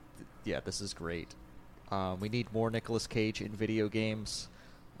 Yeah, this is great. We need more Nicolas Cage in video games.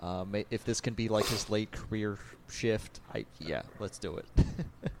 If this can be like his late career shift, let's do it.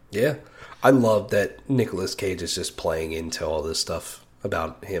 Yeah. I love that Nicolas Cage is just playing into all this stuff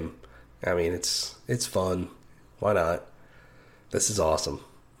about him. I mean, it's fun. Why not? This is awesome.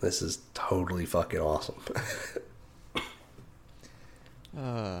 This is totally fucking awesome.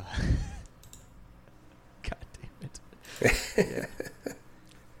 God damn it. Yeah.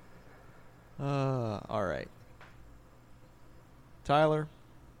 All right. Tyler,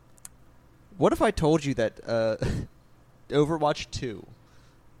 what if I told you that Overwatch 2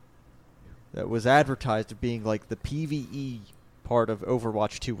 that was advertised as being like the PvE part of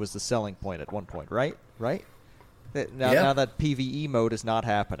Overwatch 2 was the selling point at one point, right? Right? Now that PvE mode is not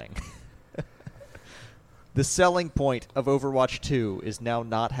happening. The selling point of Overwatch 2 is now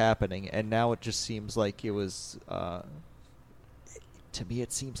not happening, and now it just seems like it was... to me,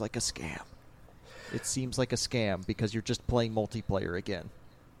 it seems like a scam. It seems like a scam because you're just playing multiplayer again.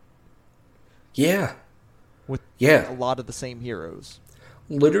 Yeah. With a lot of the same heroes.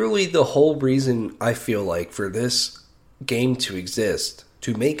 Literally the whole reason I feel like for this game to exist,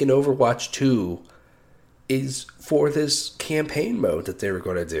 to make an Overwatch 2, is for this campaign mode that they were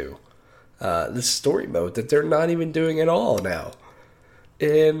going to do. This story mode that they're not even doing at all now.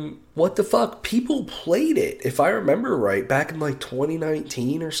 And what the fuck? People played it. If I remember right, back in like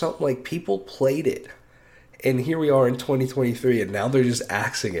 2019 or something, like people played it. And here we are in 2023 and now they're just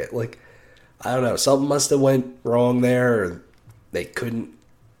axing it. Like, I don't know, something must have went wrong there or they couldn't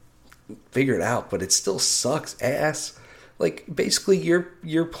figure it out, but it still sucks ass. Like, basically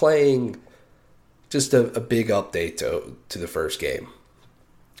you're playing just a big update to the first game.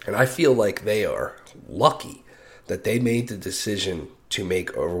 And I feel like they are lucky that they made the decision to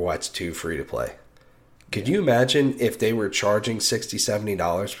make Overwatch 2 free to play. Could you imagine if they were charging $60,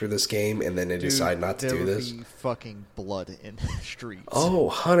 $70 for this game and then they decide not to do this? There would be fucking blood in the streets. Oh,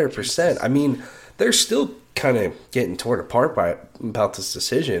 100%. Jesus. I mean, they're still kind of getting torn apart about this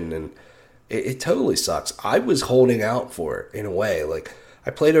decision, and it totally sucks. I was holding out for it in a way. Like,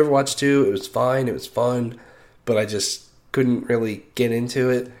 I played Overwatch 2. It was fine. It was fun, but I just couldn't really get into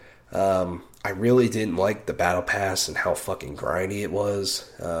it. I really didn't like the Battle Pass and how fucking grindy it was.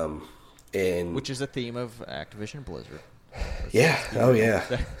 Which is a theme of Activision Blizzard. Yeah. Oh, yeah.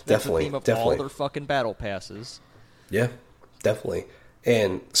 That's definitely. the theme of definitely. all their fucking battle passes. Yeah, definitely.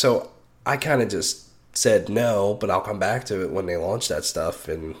 And so I kind of just said no, but I'll come back to it when they launch that stuff.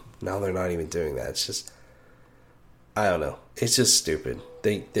 And now they're not even doing that. It's just, I don't know. It's just stupid.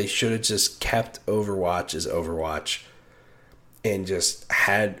 They should have just kept Overwatch as Overwatch and just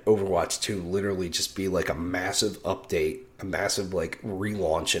had Overwatch 2 literally just be like a massive update, a massive like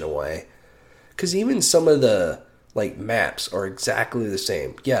relaunch in a way. Because even some of the like maps are exactly the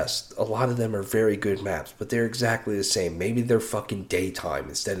same. Yes, a lot of them are very good maps, but they're exactly the same. Maybe they're fucking daytime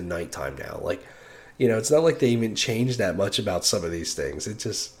instead of nighttime now. Like, you know, it's not like they even changed that much about some of these things.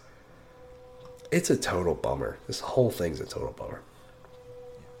 It's a total bummer. This whole thing's a total bummer.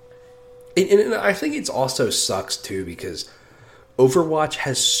 And I think it also sucks too because Overwatch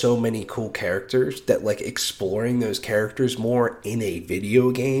has so many cool characters that like exploring those characters more in a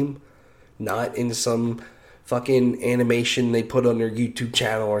video game, not in some fucking animation they put on their YouTube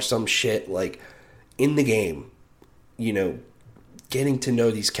channel or some shit, like in the game, you know, getting to know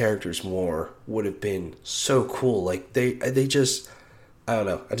these characters more would have been so cool. Like they just, I don't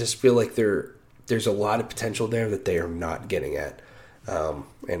know. I just feel like there's a lot of potential there that they are not getting at.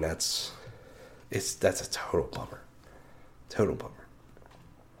 And that's a total bummer. Total bummer.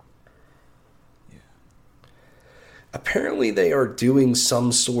 Yeah. Apparently they are doing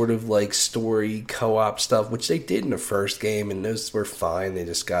some sort of like story co-op stuff, which they did in the first game, and those were fine. They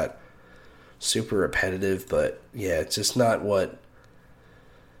just got super repetitive, but yeah, it's just not what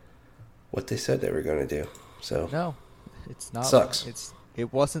they said they were going to do. So no, it's not. Sucks.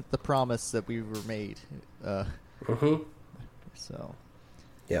 It wasn't the promise that we were made. So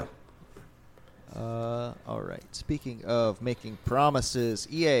yeah. All right. Speaking of making promises,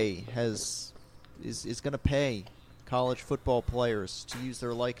 EA is going to pay college football players to use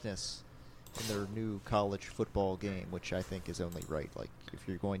their likeness in their new college football game, which I think is only right. Like, if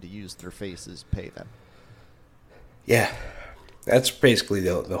you're going to use their faces, pay them. Yeah, that's basically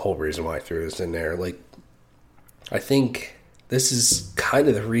the whole reason why I threw this in there. Like, I think this is kind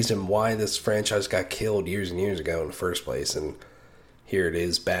of the reason why this franchise got killed years and years ago in the first place, and here it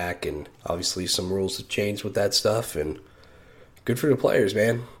is back, and obviously some rules have changed with that stuff, and good for the players,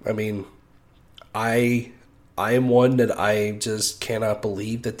 man. I mean, I am one that I just cannot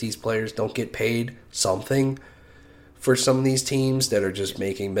believe that these players don't get paid something for some of these teams that are just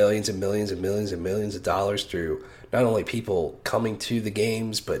making millions and millions and millions and millions of dollars through not only people coming to the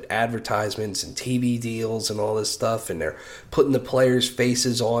games, but advertisements and TV deals and all this stuff, and they're putting the players'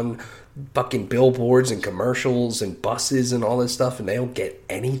 faces on fucking billboards and commercials and buses and all this stuff, and they don't get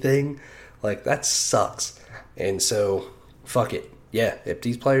anything. Like, that sucks. And so, fuck it. Yeah, if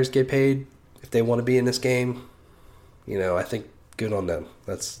these players get paid, if they want to be in this game, you know, I think good on them.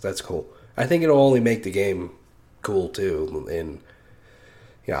 That's cool. I think it'll only make the game cool too, and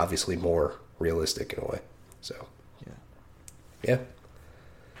you know, obviously more realistic in a way. So yeah.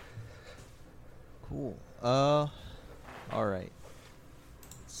 Cool. All right.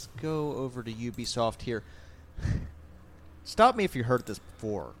 Let's go over to Ubisoft here. Stop me if you heard this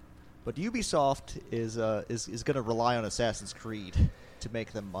before, but Ubisoft is going to rely on Assassin's Creed to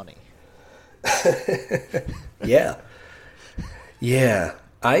make them money. Yeah.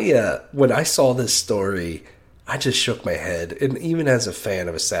 When I saw this story, I just shook my head. And even as a fan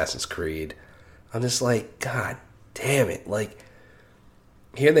of Assassin's Creed, I'm just like, God damn it. Like,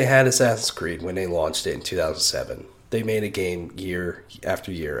 here they had Assassin's Creed when they launched it in 2007. They made a game year after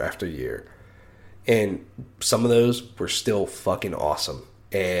year after year. And some of those were still fucking awesome.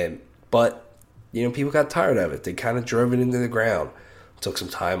 But, you know, people got tired of it. They kind of drove it into the ground. Took some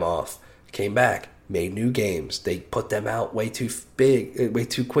time off. Came back. Made new games. They put them out way too big, way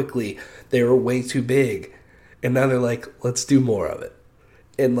too quickly. They were way too big. And now they're like, let's do more of it.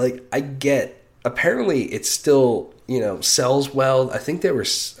 And, like, I get, apparently it's still, you know, sells well. I think there were,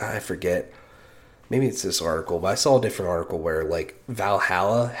 I forget, maybe it's this article, but I saw a different article where, like,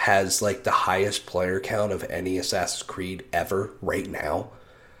 Valhalla has, like, the highest player count of any Assassin's Creed ever right now.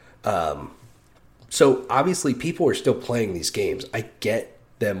 So obviously people are still playing these games. I get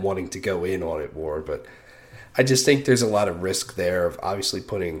them wanting to go in on it more, but I just think there's a lot of risk there of obviously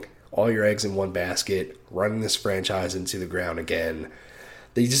putting all your eggs in one basket, running this franchise into the ground again.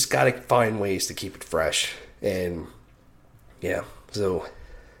 They just got to find ways to keep it fresh. And yeah, so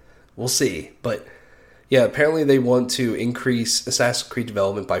we'll see. But yeah, apparently they want to increase Assassin's Creed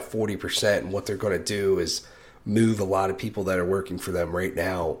development by 40%. And what they're going to do is move a lot of people that are working for them right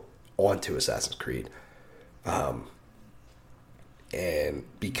now onto Assassin's Creed. And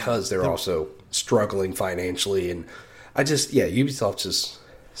because they're also struggling financially, and Ubisoft just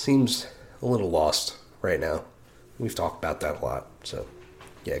seems a little lost right now. We've talked about that a lot, so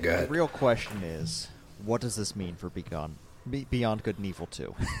yeah, go ahead. The real question is, what does this mean for Beyond Good and Evil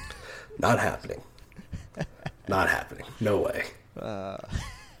 2? Not happening. Not happening. No way.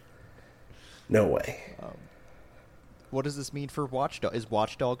 No way. What does this mean for Watch Dogs? Is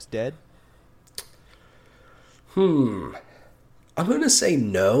Watch Dogs dead? I'm going to say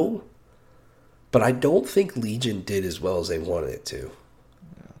no, but I don't think Legion did as well as they wanted it to.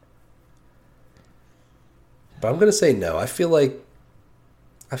 Yeah. But I'm going to say no. I feel like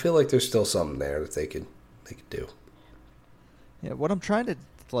there's still something there that they could do. Yeah, what I'm trying to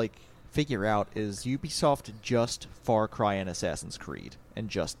figure out is Ubisoft just Far Cry and Assassin's Creed and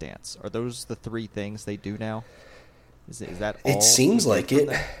Just Dance. Are those the three things they do now? Is that all? It seems like it.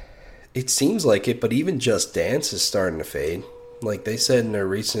 It seems like it, but even Just Dance is starting to fade. Like they said in their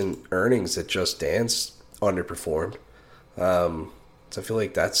recent earnings that Just Dance underperformed. So I feel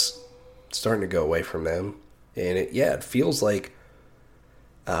like that's starting to go away from them. And it feels like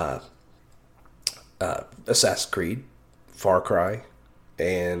Assassin's Creed, Far Cry,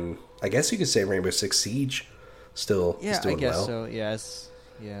 and I guess you could say Rainbow Six Siege still is doing well. Yeah, I guess so. Yes.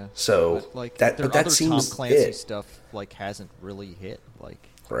 Yeah. So but, that other seems Tom Clancy it. stuff hasn't really hit.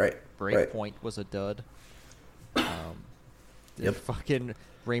 Right. Breakpoint was a dud. Yep. Fucking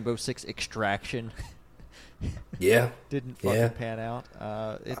Rainbow Six Extraction. Yeah. Didn't fucking pan out.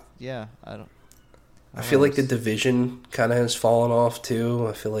 I feel like the Division kind of has fallen off too.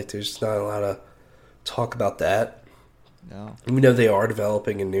 I feel like there's not a lot of talk about that. No. Even though they are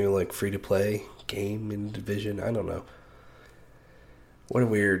developing a new free to play game in Division, I don't know. What a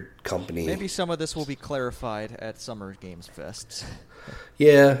weird company. Maybe some of this will be clarified at Summer Games Fest.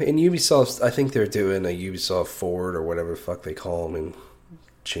 Yeah, and Ubisoft, I think they're doing a Ubisoft Forward or whatever the fuck they call them in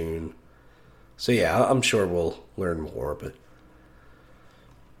June. So yeah, I'm sure we'll learn more, but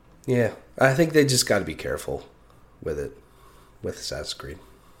yeah, I think they just got to be careful with it, with Assassin's Creed.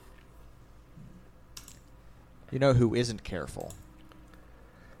 You know who isn't careful?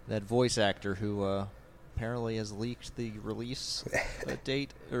 That voice actor who apparently has leaked the release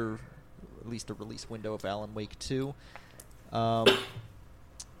date, or at least the release window of Alan Wake 2.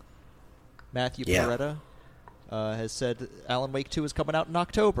 Matthew Peretta has said Alan Wake 2 is coming out in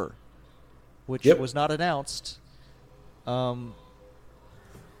October, which was not announced.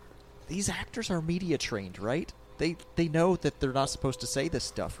 These actors are media trained, right? They know that they're not supposed to say this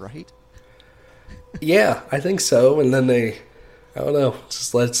stuff, right? Yeah, I think so. And then I don't know,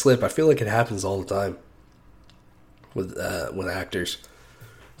 just let it slip. I feel like it happens all the time with actors,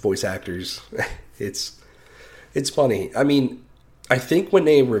 voice actors. It's funny. I mean, I think when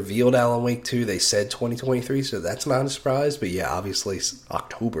they revealed Alan Wake 2, they said 2023, so that's not a surprise. But yeah, obviously it's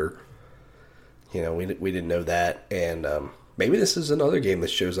October. We didn't know that, and maybe this is another game that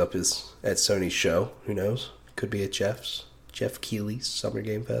shows up at Sony's show. Who knows? Could be at Jeff Keighley's Summer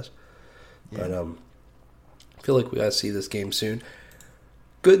Game Fest. Yeah. But I feel like we gotta see this game soon.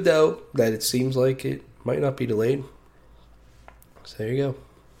 Good though that it seems like it might not be delayed. So there you go.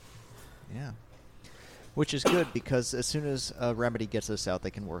 Yeah. Which is good because as soon as Remedy gets this out, they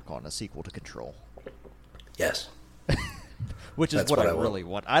can work on a sequel to Control. Yes. Which is what I really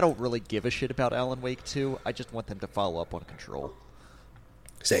want. I don't really give a shit about Alan Wake 2. I just want them to follow up on Control.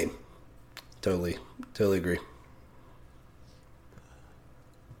 Same. Totally agree.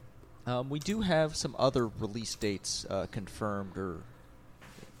 We do have some other release dates confirmed, or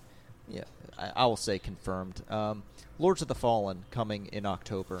I will say confirmed. Lords of the Fallen coming in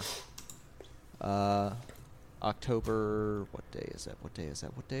October. October, what day is that?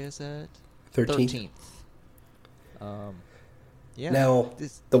 13th. Yeah. Now,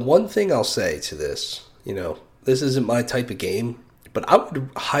 the one thing I'll say to this, this isn't my type of game, but I would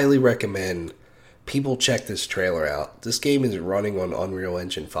highly recommend people check this trailer out. This game is running on Unreal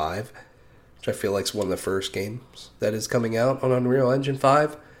Engine 5, which I feel like is one of the first games that is coming out on Unreal Engine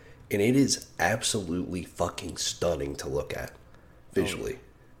 5, and it is absolutely fucking stunning to look at visually.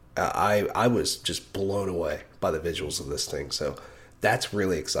 I was just blown away by the visuals of this thing, so that's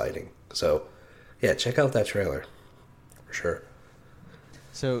really exciting. So, Yeah, check out that trailer for sure.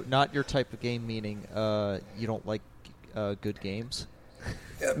 So, not your type of game, meaning you don't like good games?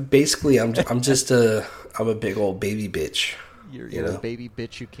 Basically, I'm a big old baby bitch. You're a baby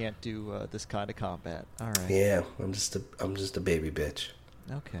bitch. You can't do this kind of combat. All right. Yeah, I'm just a baby bitch.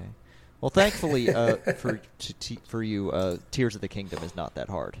 Okay. Well, thankfully for you, Tears of the Kingdom is not that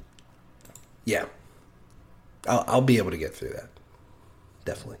hard. Yeah, I'll be able to get through that.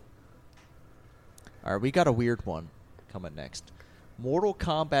 Definitely. All right, we got a weird one coming next. Mortal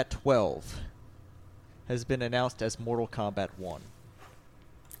Kombat 12 has been announced as Mortal Kombat 1.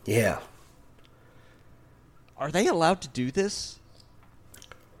 Yeah. Are they allowed to do this?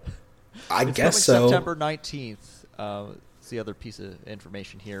 I it's guess coming so. September 19th. It's the other piece of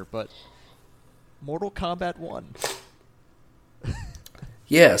information here, but Mortal Kombat 1.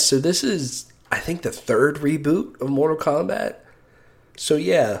 Yeah, so this is, I think, the third reboot of Mortal Kombat. So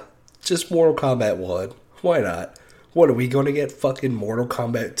yeah, just Mortal Kombat 1. Why not? What, are we going to get fucking Mortal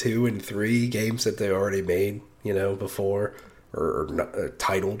Kombat 2 and 3 games that they already made, before? Or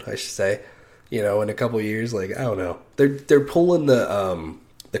titled, I should say. In a couple of years? Like, I don't know. They're pulling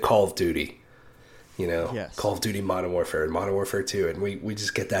the Call of Duty. Yes. Call of Duty Modern Warfare and Modern Warfare 2, and we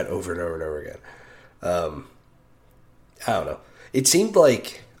just get that over and over and over again. I don't know. It seemed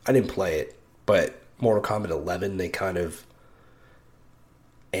like, I didn't play it, but Mortal Kombat 11, they kind of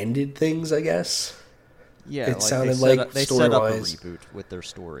ended things, I guess. Yeah, it sounded they set up a story-wise. reboot with their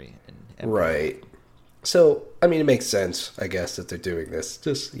story. And Right. So, I mean, it makes sense, I guess, that they're doing this.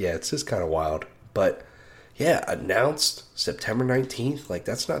 It's just kind of wild. But, yeah, announced September 19th. Like,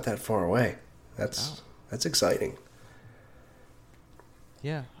 that's not that far away. That's exciting.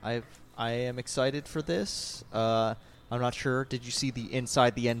 Yeah, I am excited for this. I'm not sure. Did you see the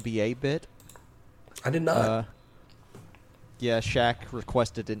Inside the NBA bit? I did not. Yeah, Shaq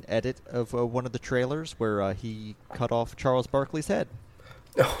requested an edit of one of the trailers where he cut off Charles Barkley's head.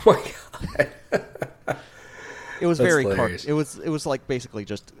 Oh my god! It was That's very hilarious. it was like basically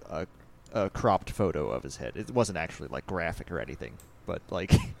just a cropped photo of his head. It wasn't actually like graphic or anything, but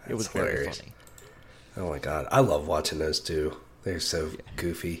like it was very hilarious. funny. Oh my god, I love watching those two. They're so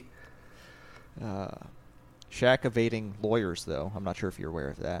goofy. Shaq evading lawyers, though. I'm not sure if you're aware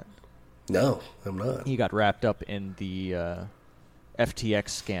of that. No, I'm not. He got wrapped up in the FTX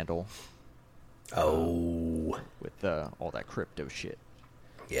scandal. Oh. With all that crypto shit.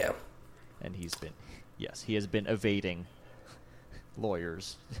 Yeah. And he has been evading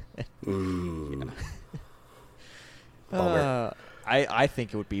lawyers. Mm. Yeah. Bummer. I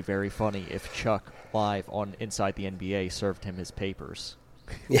think it would be very funny if Chuck live on Inside the NBA served him his papers.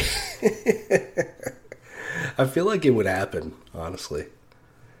 I feel like it would happen, honestly.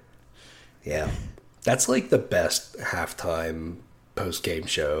 Yeah. That's like the best halftime post-game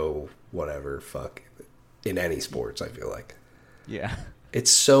show, whatever, fuck, in any sports, I feel like. Yeah. It's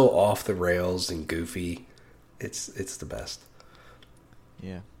so off the rails and goofy. It's the best.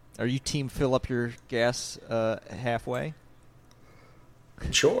 Yeah. Are you team fill up your gas halfway?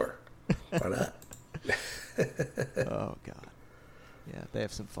 Sure. Why not? Oh, God. Yeah, they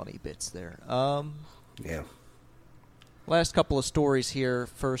have some funny bits there. Yeah. Last couple of stories here.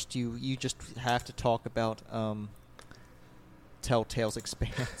 First, you just have to talk about Telltale's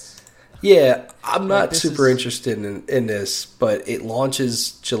Expanse. Yeah, I'm not this super is- interested in this, but it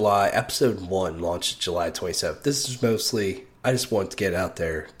launches episode 1 launches July 27th. This is mostly, I just want to get out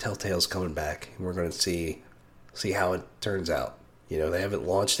there. Telltale's coming back, and we're going to see how it turns out. They haven't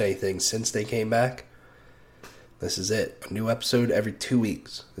launched anything since they came back. This is it. A new episode every 2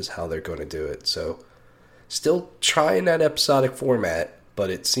 weeks is how they're going to do it. So, still trying that episodic format, but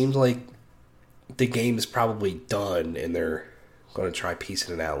it seems like the game is probably done, and they're going to try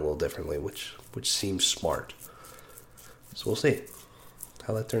piecing it out a little differently, which seems smart. So we'll see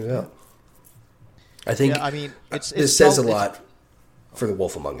how that turns out. I think. Yeah, I mean, it's says a lot for The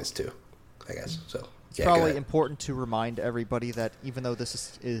Wolf Among Us too, I guess. So It's yeah, go probably ahead. important to remind everybody that even though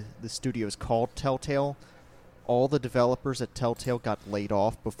this is the studio is called Telltale, all the developers at Telltale got laid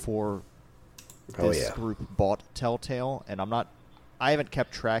off before this group bought Telltale, and I haven't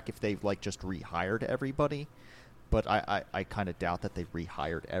kept track if they've like just rehired everybody, but I kind of doubt that they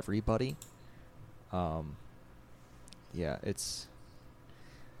rehired everybody. Yeah,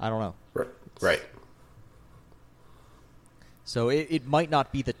 I don't know. Right. So it might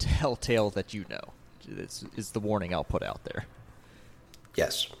not be the Telltale that you know. This is the warning I'll put out there.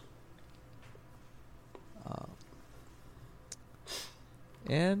 Yes.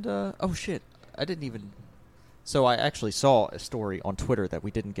 And, oh shit, I didn't even... So I actually saw a story on Twitter that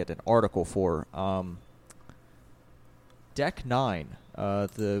we didn't get an article for. Deck 9,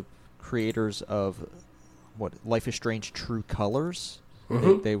 the creators of Life is Strange True Colors.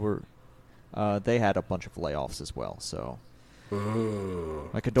 Mm-hmm. They had a bunch of layoffs as well. So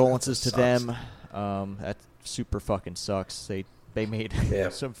my That condolences to sucks. them. That super fucking sucks. They made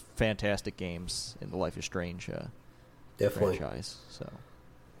some fantastic games in the Life is Strange Definitely. franchise. So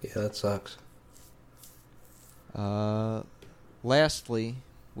Yeah, that sucks. lastly,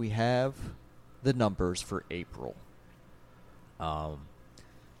 we have the numbers for April.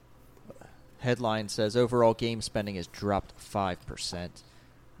 Headline says overall game spending has dropped 5%.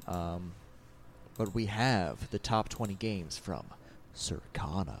 But we have the top 20 games from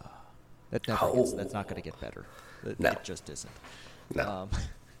Circana. That's not going to get better. No. It just isn't. No.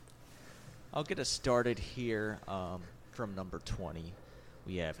 I'll get us started here from number 20.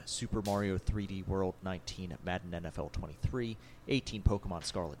 We have Super Mario 3D World, 19 Madden NFL 23, 18 Pokemon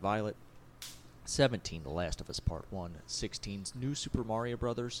Scarlet Violet, 17 The Last of Us Part 1, 16 New Super Mario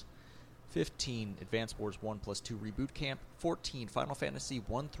Bros., 15 Advance Wars 1+2 Reboot Camp, 14 Final Fantasy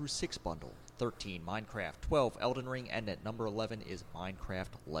 1 through 6 bundle, 13 Minecraft, 12 Elden Ring, and at number 11 is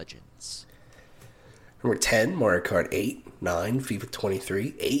Minecraft Legends. Number 10, Mario Kart 8, 9, FIFA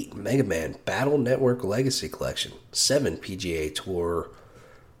 23, 8, Mega Man Battle Network Legacy Collection, 7, PGA Tour,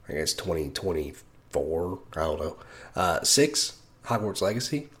 I guess 2024, I don't know, 6, Hogwarts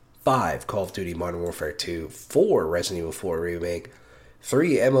Legacy, 5, Call of Duty Modern Warfare 2, 4, Resident Evil 4 Remake,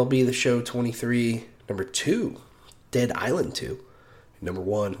 3, MLB The Show 23, number 2, Dead Island 2, number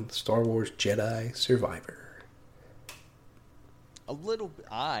 1, Star Wars Jedi Survivor.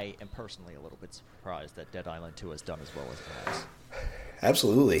 I am personally a little bit surprised that Dead Island 2 has done as well as it has.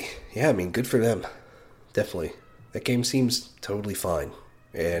 Absolutely. Yeah, I mean, good for them. Definitely. That game seems totally fine.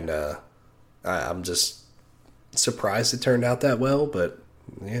 And I'm just surprised it turned out that well, but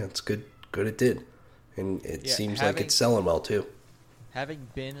yeah, it's good it did. And it seems like it's selling well, too. Having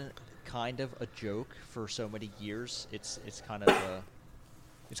been kind of a joke for so many years, it's kind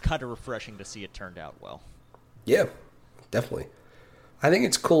of refreshing to see it turned out well. Yeah, definitely. I think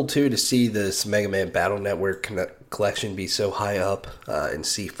it's cool, too, to see this Mega Man Battle Network collection be so high up and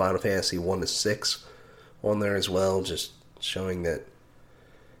see Final Fantasy 1 to 6 on there as well, just showing that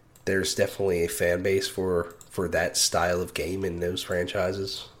there's definitely a fan base for that style of game in those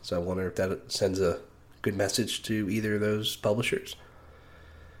franchises. So I wonder if that sends a good message to either of those publishers.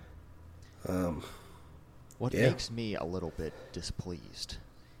 What makes me a little bit displeased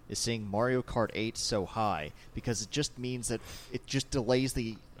is seeing Mario Kart 8 so high, because it just means that it just delays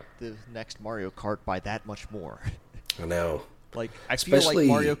the next Mario Kart by that much more. I know. I feel like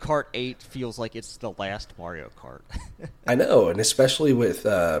Mario Kart 8 feels like it's the last Mario Kart. I know, and especially with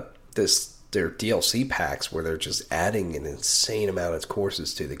their DLC packs where they're just adding an insane amount of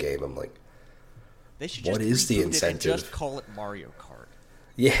courses to the game. I'm like, they should what is the incentive? And just call it Mario Kart.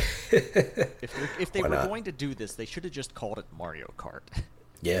 Yeah. If they were going to do this, they should have just called it Mario Kart.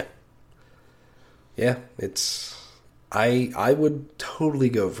 Yeah. Yeah, I would totally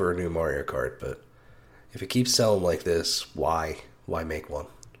go for a new Mario Kart, but if it keeps selling like this, why make one?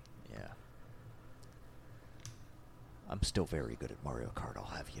 Yeah. I'm still very good at Mario Kart, I'll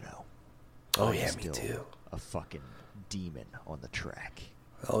have you know. Oh yeah, me too. A fucking demon on the track.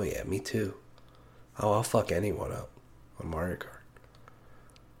 Oh yeah, me too. Oh, I'll fuck anyone up on Mario Kart.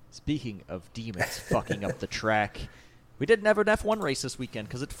 Speaking of demons fucking up the track, we didn't have an F1 race this weekend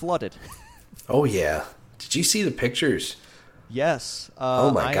because it flooded. Oh, yeah. Did you see the pictures? Yes.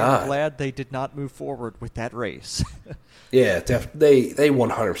 Oh, my God. I'm glad they did not move forward with that race. Yeah, they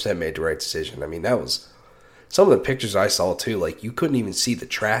 100% made the right decision. I mean, that was... Some of the pictures I saw, too, like, you couldn't even see the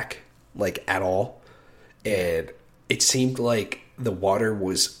track, like, at all. And it seemed like the water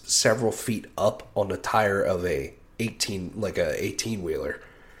was several feet up on the tire of a 18-wheeler.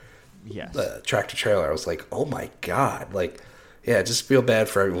 Yes. Tractor trailer. I was like, oh my God. Like, yeah, just feel bad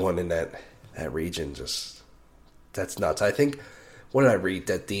for everyone in that region. Just, that's nuts. I think, what did I read?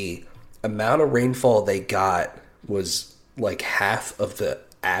 That the amount of rainfall they got was like half of the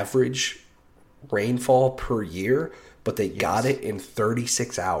average rainfall per year, but they got it in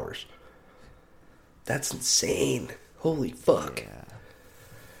 36 hours. That's insane. Holy fuck.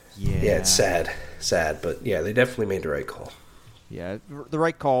 Yeah, it's sad, but yeah, they definitely made the right call. Yeah, the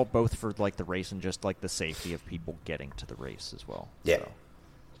right call both for like the race and just like the safety of people getting to the race as well. Yeah, so.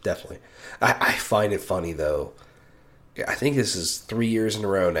 Definitely. I find it funny though. I think this is 3 years in a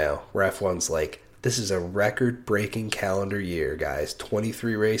row now where F1's like, this is a record-breaking calendar year, guys.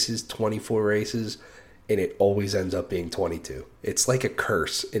 23 races, 24 races, and it always ends up being 22. It's like a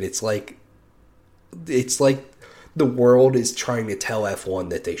curse, and it's like the world is trying to tell F1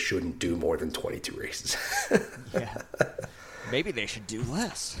 that they shouldn't do more than 22 races. Yeah. Maybe they should do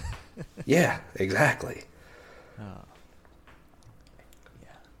less. Yeah, exactly. Yeah.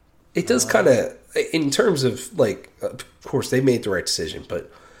 It does kind of, in terms of, like, of course, they made the right decision,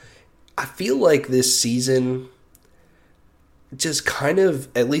 but I feel like this season just kind of,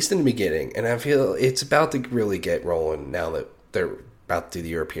 at least in the beginning, and I feel it's about to really get rolling now that they're about to do the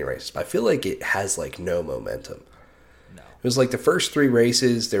European races. I feel like it has, like, no momentum. No. It was like the first 3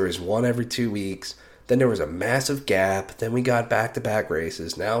 races, there was one every 2 weeks. Then there was a massive gap. Then we got back-to-back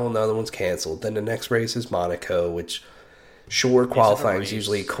races. Now another one's canceled. Then the next race is Monaco, which, sure, qualifying is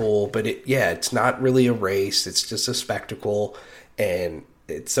usually cool, but it's not really a race. It's just a spectacle, and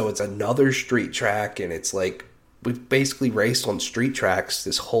so it's another street track, and it's like we've basically raced on street tracks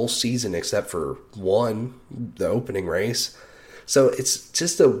this whole season except for one, the opening race. So it's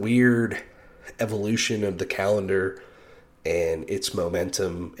just a weird evolution of the calendar and its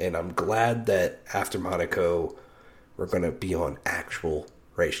momentum, and I'm glad that after Monaco we're going to be on actual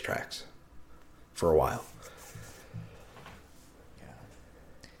racetracks for a while.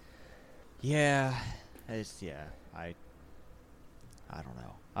 Yeah, I don't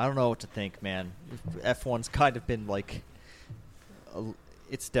know. I don't know what to think, man. F1's kind of been like,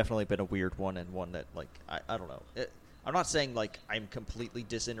 it's definitely been a weird one, and one that, like, I don't know. I'm not saying, like, I'm completely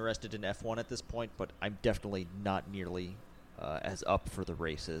disinterested in F1 at this point, but I'm definitely not nearly as up for the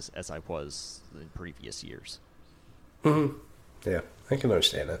races as I was in previous years. Mm-hmm. Yeah, I can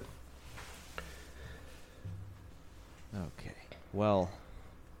understand that. Okay. Well,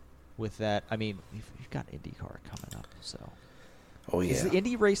 with that, I mean, you've got IndyCar coming up, so. Oh, yeah. Is the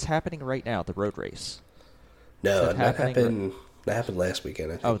Indy race happening right now, the road race? No, that happened last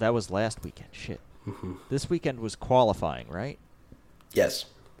weekend, I think. Oh, that was last weekend. Shit. Mm-hmm. This weekend was qualifying, right? Yes.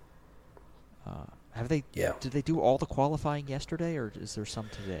 Have they? Yeah. Did they do all the qualifying yesterday, or is there some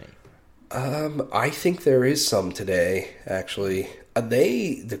today? I think there is some today, actually.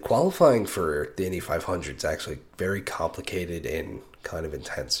 The qualifying for the Indy 500 is actually very complicated and kind of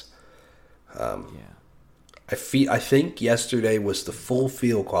intense. Yeah. I think yesterday was the full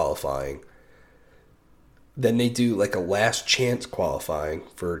field qualifying. Then they do like a last chance qualifying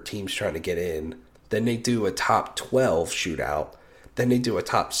for teams trying to get in. Then they do a top 12 shootout. Then they do a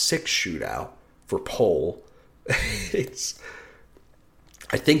top 6 shootout for pole. I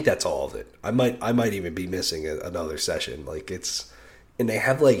think that's all of it. I might even be missing another session. And they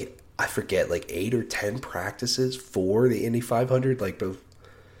have like, I forget, like 8 or 10 practices for the Indy 500, like both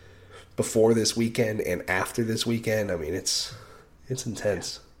before this weekend and after this weekend. I mean, it's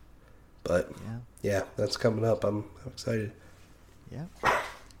intense. But yeah, that's coming up. I'm excited. Yeah.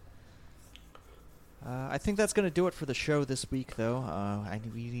 I think that's going to do it for the show this week, though.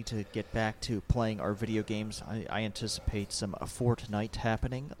 We need to get back to playing our video games. I anticipate some Fortnite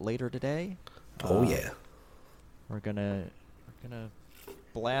happening later today. Oh yeah. We're gonna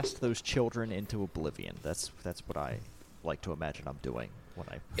blast those children into oblivion. That's what I like to imagine I'm doing when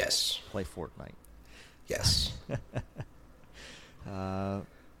I play Fortnite. Yes.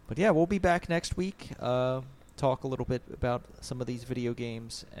 But yeah, we'll be back next week. Talk a little bit about some of these video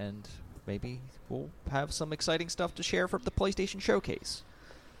games, and maybe we'll have some exciting stuff to share from the PlayStation Showcase.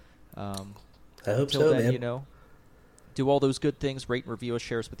 I hope Till so, then, man. Do all those good things, rate and review us,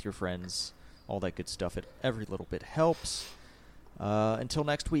 share us with your friends, all that good stuff. Every little bit helps. Until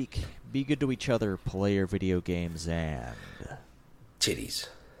next week, be good to each other, play your video games, and... Titties.